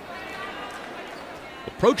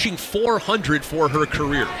 Approaching 400 for her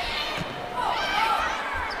career.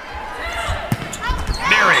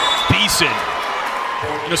 Merritt Beeson.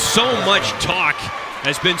 You know, so much talk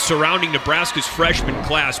has been surrounding Nebraska's freshman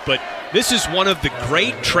class, but this is one of the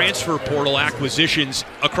great transfer portal acquisitions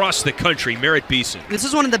across the country, Merritt Beeson. This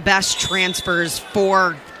is one of the best transfers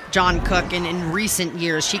for John Cook in recent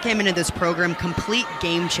years. She came into this program, complete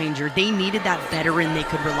game changer. They needed that veteran they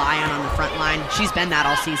could rely on the front line. She's been that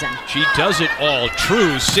all season. She does it all.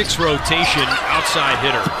 True 6 rotation outside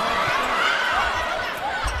hitter.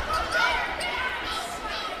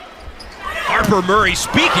 Harper Murray,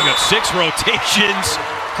 speaking of 6 rotations,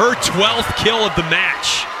 her 12th kill of the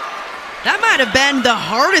match. That might have been the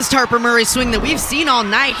hardest Harper Murray swing that we've seen all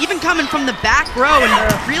night, even coming from the back row in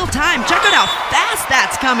real time. Check out how fast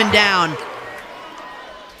that's coming down.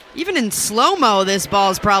 Even in slow-mo, this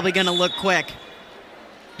ball is probably going to look quick.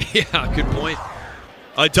 Yeah, good point.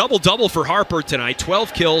 A double-double for Harper tonight.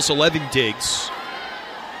 12 kills, 11 digs.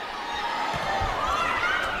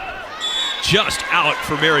 Just out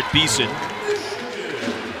for Merritt Beeson.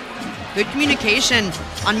 Good communication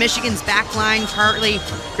on Michigan's back line. Partly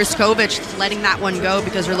Griskovich letting that one go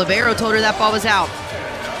because her libero told her that ball was out.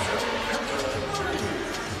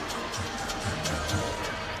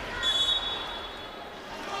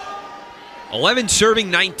 (11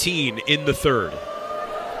 serving 19 in the third.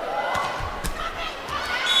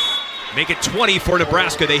 Make it 20 for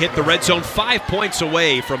Nebraska. They hit the red zone 5 points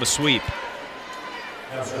away from a sweep.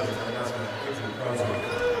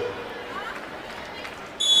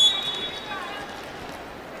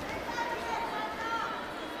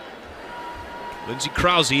 Lindsey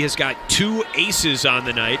Krause has got 2 aces on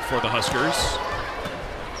the night for the Huskers.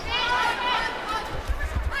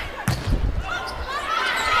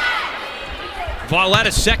 Valletta,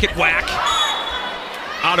 a second whack.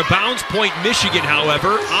 Out of bounds, point Michigan, however,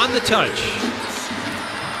 on the touch.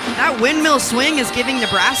 That windmill swing is giving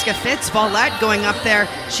Nebraska fits. Valletta going up there.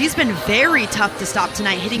 She's been very tough to stop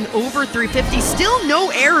tonight, hitting over 350. Still no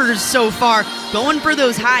errors so far. Going for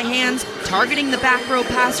those high hands, targeting the back row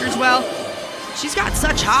passers well. She's got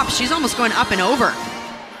such hops, she's almost going up and over.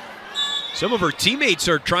 Some of her teammates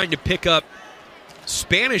are trying to pick up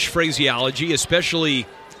Spanish phraseology, especially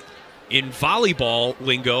in volleyball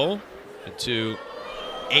lingo, to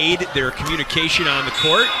aid their communication on the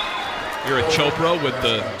court. Here at Chopra with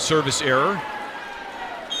the service error.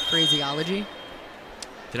 Phraseology.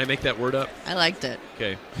 Did I make that word up? I liked it.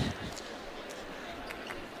 Okay.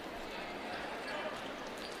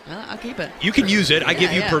 Well, I'll keep it. You can use it. I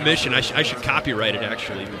give you permission. I should copyright it,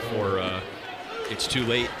 actually, before it's too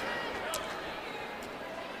late.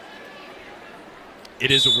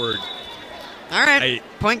 It is a word. All right.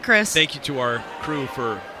 Point, Chris. Thank you to our crew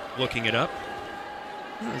for looking it up.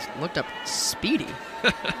 I was looked up speedy.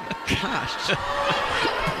 Gosh.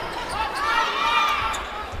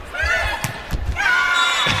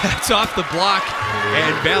 That's off the block,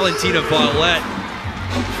 and Valentina Vollett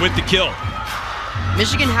with the kill.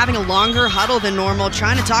 Michigan having a longer huddle than normal,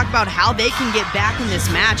 trying to talk about how they can get back in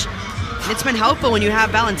this match. And it's been helpful when you have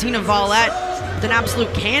Valentina Vollett with an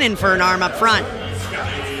absolute cannon for an arm up front.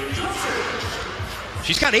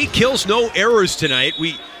 She's got 8 kills, no errors tonight.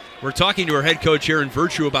 We're talking to her head coach, Aaron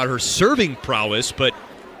Virtue, about her serving prowess, but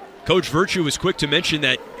Coach Virtue was quick to mention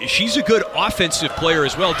that she's a good offensive player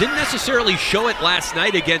as well. Didn't necessarily show it last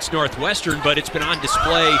night against Northwestern, but it's been on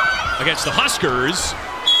display against the Huskers.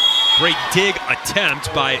 Great dig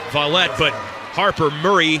attempt by Vollett, but Harper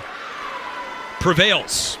Murray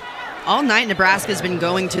prevails. All night, Nebraska's been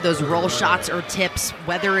going to those roll shots or tips,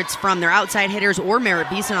 whether it's from their outside hitters or Merritt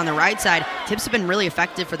Beeson on the right side. Tips have been really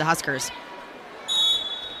effective for the Huskers.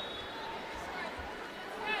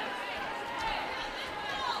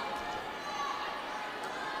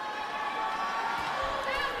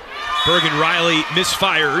 Bergen Riley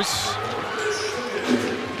misfires.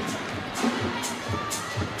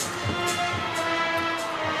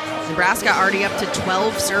 Nebraska already up to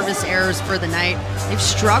 12 service errors for the night. They've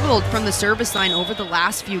struggled from the service line over the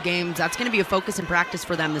last few games. That's going to be a focus in practice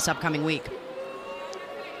for them this upcoming week.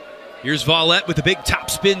 Here's Vollett with a big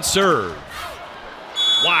topspin serve.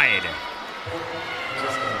 Wide.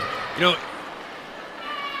 You know,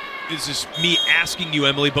 this is me asking you,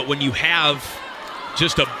 Emily, but when you have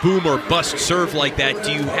just a boom or bust serve like that,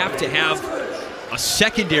 do you have to have a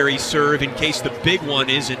secondary serve in case the big one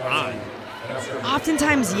isn't on?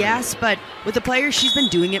 Oftentimes, yes, but with the player, she's been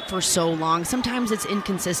doing it for so long. Sometimes it's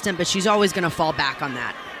inconsistent, but she's always going to fall back on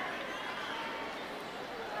that.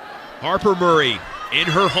 Harper Murray in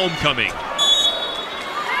her homecoming.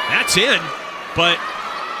 That's in, but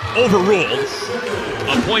overruled.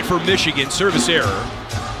 A point for Michigan, service error.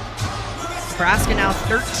 Nebraska now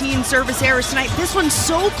 13 service errors tonight. This one's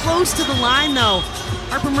so close to the line, though.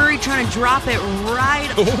 Harper Murray trying to drop it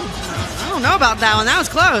right. I don't know about that one. That was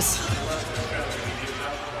close.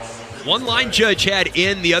 One line judge had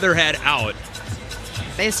in, the other had out.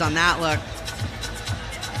 Based on that look,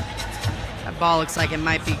 that ball looks like it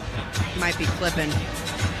might be clipping.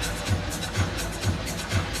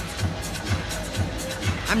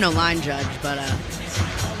 I'm no line judge, but I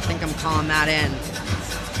think I'm calling that in.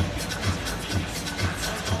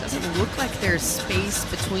 Doesn't look like there's space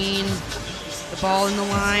between the ball and the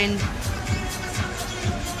line.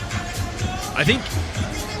 I think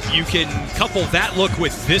you can couple that look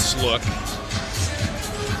with this look.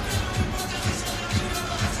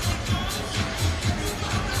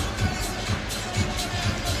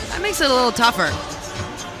 That makes it a little tougher.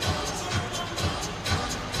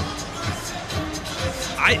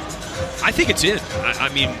 I think it's in. I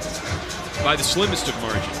mean, by the slimmest of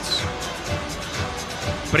margins.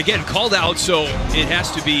 But again, called out, so it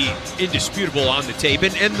has to be indisputable on the tape.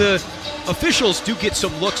 And the officials do get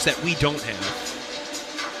some looks that we don't have.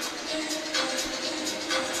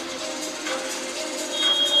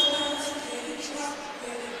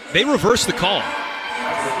 They reverse the call.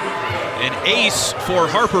 An ace for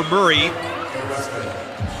Harper Murray.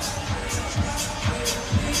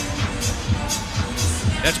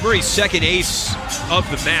 That's Murray's second ace of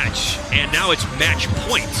the match, and now it's match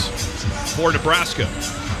point for Nebraska.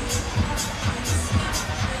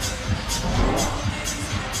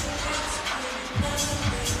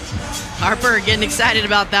 Harper getting excited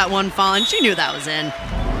about that one falling. She knew that was in.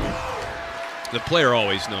 The player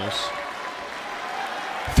always knows.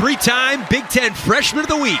 3-time Big Ten Freshman of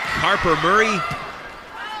the Week, Harper Murray,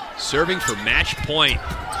 serving for match point.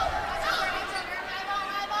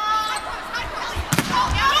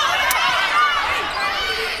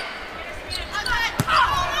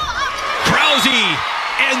 Krause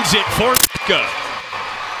ends it for Nebraska.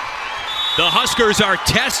 The Huskers are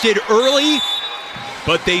tested early,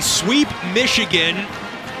 but they sweep Michigan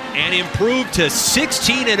and improve to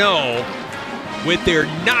 16-0 with their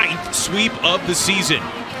 9th sweep of the season.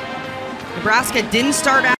 Nebraska didn't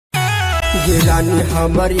start out. गिरानी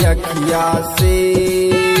हमर अखिया से,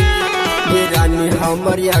 गिरानी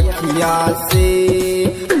हमर अखिया से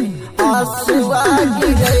आंसुआ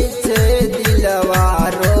गिरै छे दिलवा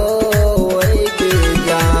रोए के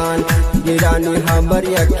जान। गिरानी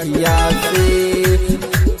हमर अखिया से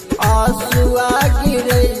आंसुआ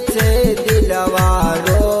गिरै छे दिलवा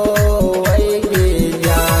रोए के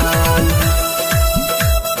जान।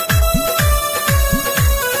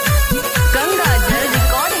 गंगा जल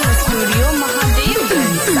रिकॉर्डिंग स्टूडियो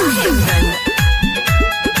महादेवगंज साहेबगंज।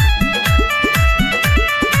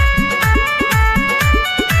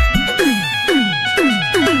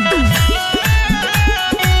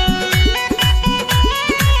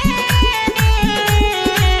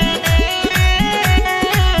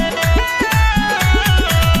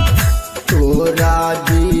 तोरा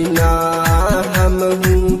बिना हम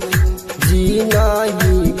जीना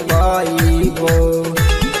ही पाइबो,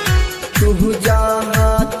 तू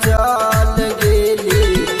जहाँ चल गेली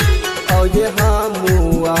और हम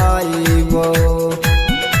आइबो।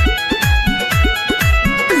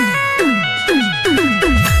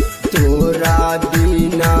 तोरा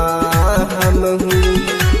बिना हम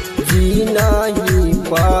जीना ही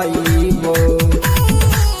पाइबो,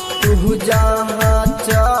 तू जहाँ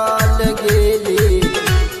चल गेली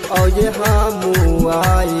और हम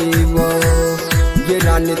आइबो।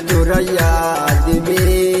 गिरान तोरा याद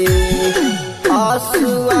में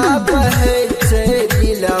आंसुआ बहे छे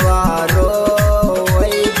दिलवा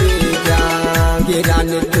रोए के जान।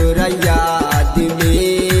 गिरान तोरा याद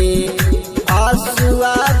में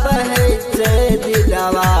आंसुआ बहे छे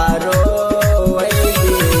दिलवा रोए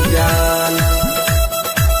के जान।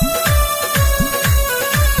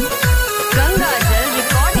 गंगा जल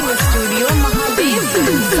रिकॉर्डिंग स्टूडियो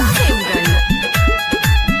महादेवगंज साहेबगंज।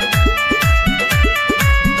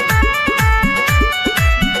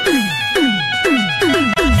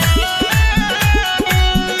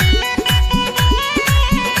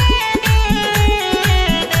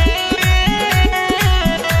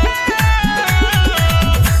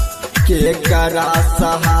 के करा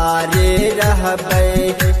सहारे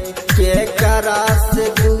रहबै, के करा से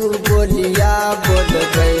दू बोलिया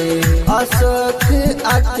बोलबै। अशोक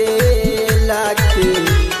अकेला के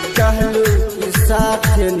कहलू कि साथ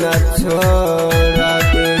न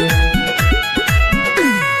छोड़बै।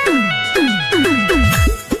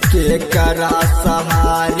 के करा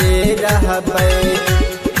सहारे रहबै,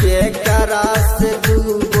 के करा से दू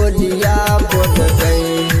बोलिया बोलबै।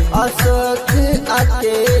 अशोक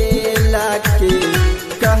अकेला के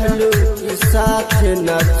कहलू कि साथ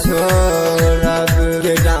न छोड़ब।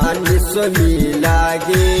 रानी सोमी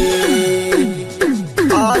लागे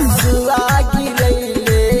आंसुआ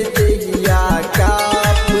गिरैले देहिया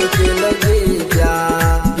काप के लगे जा।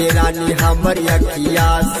 रानी हमर अखिया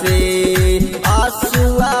से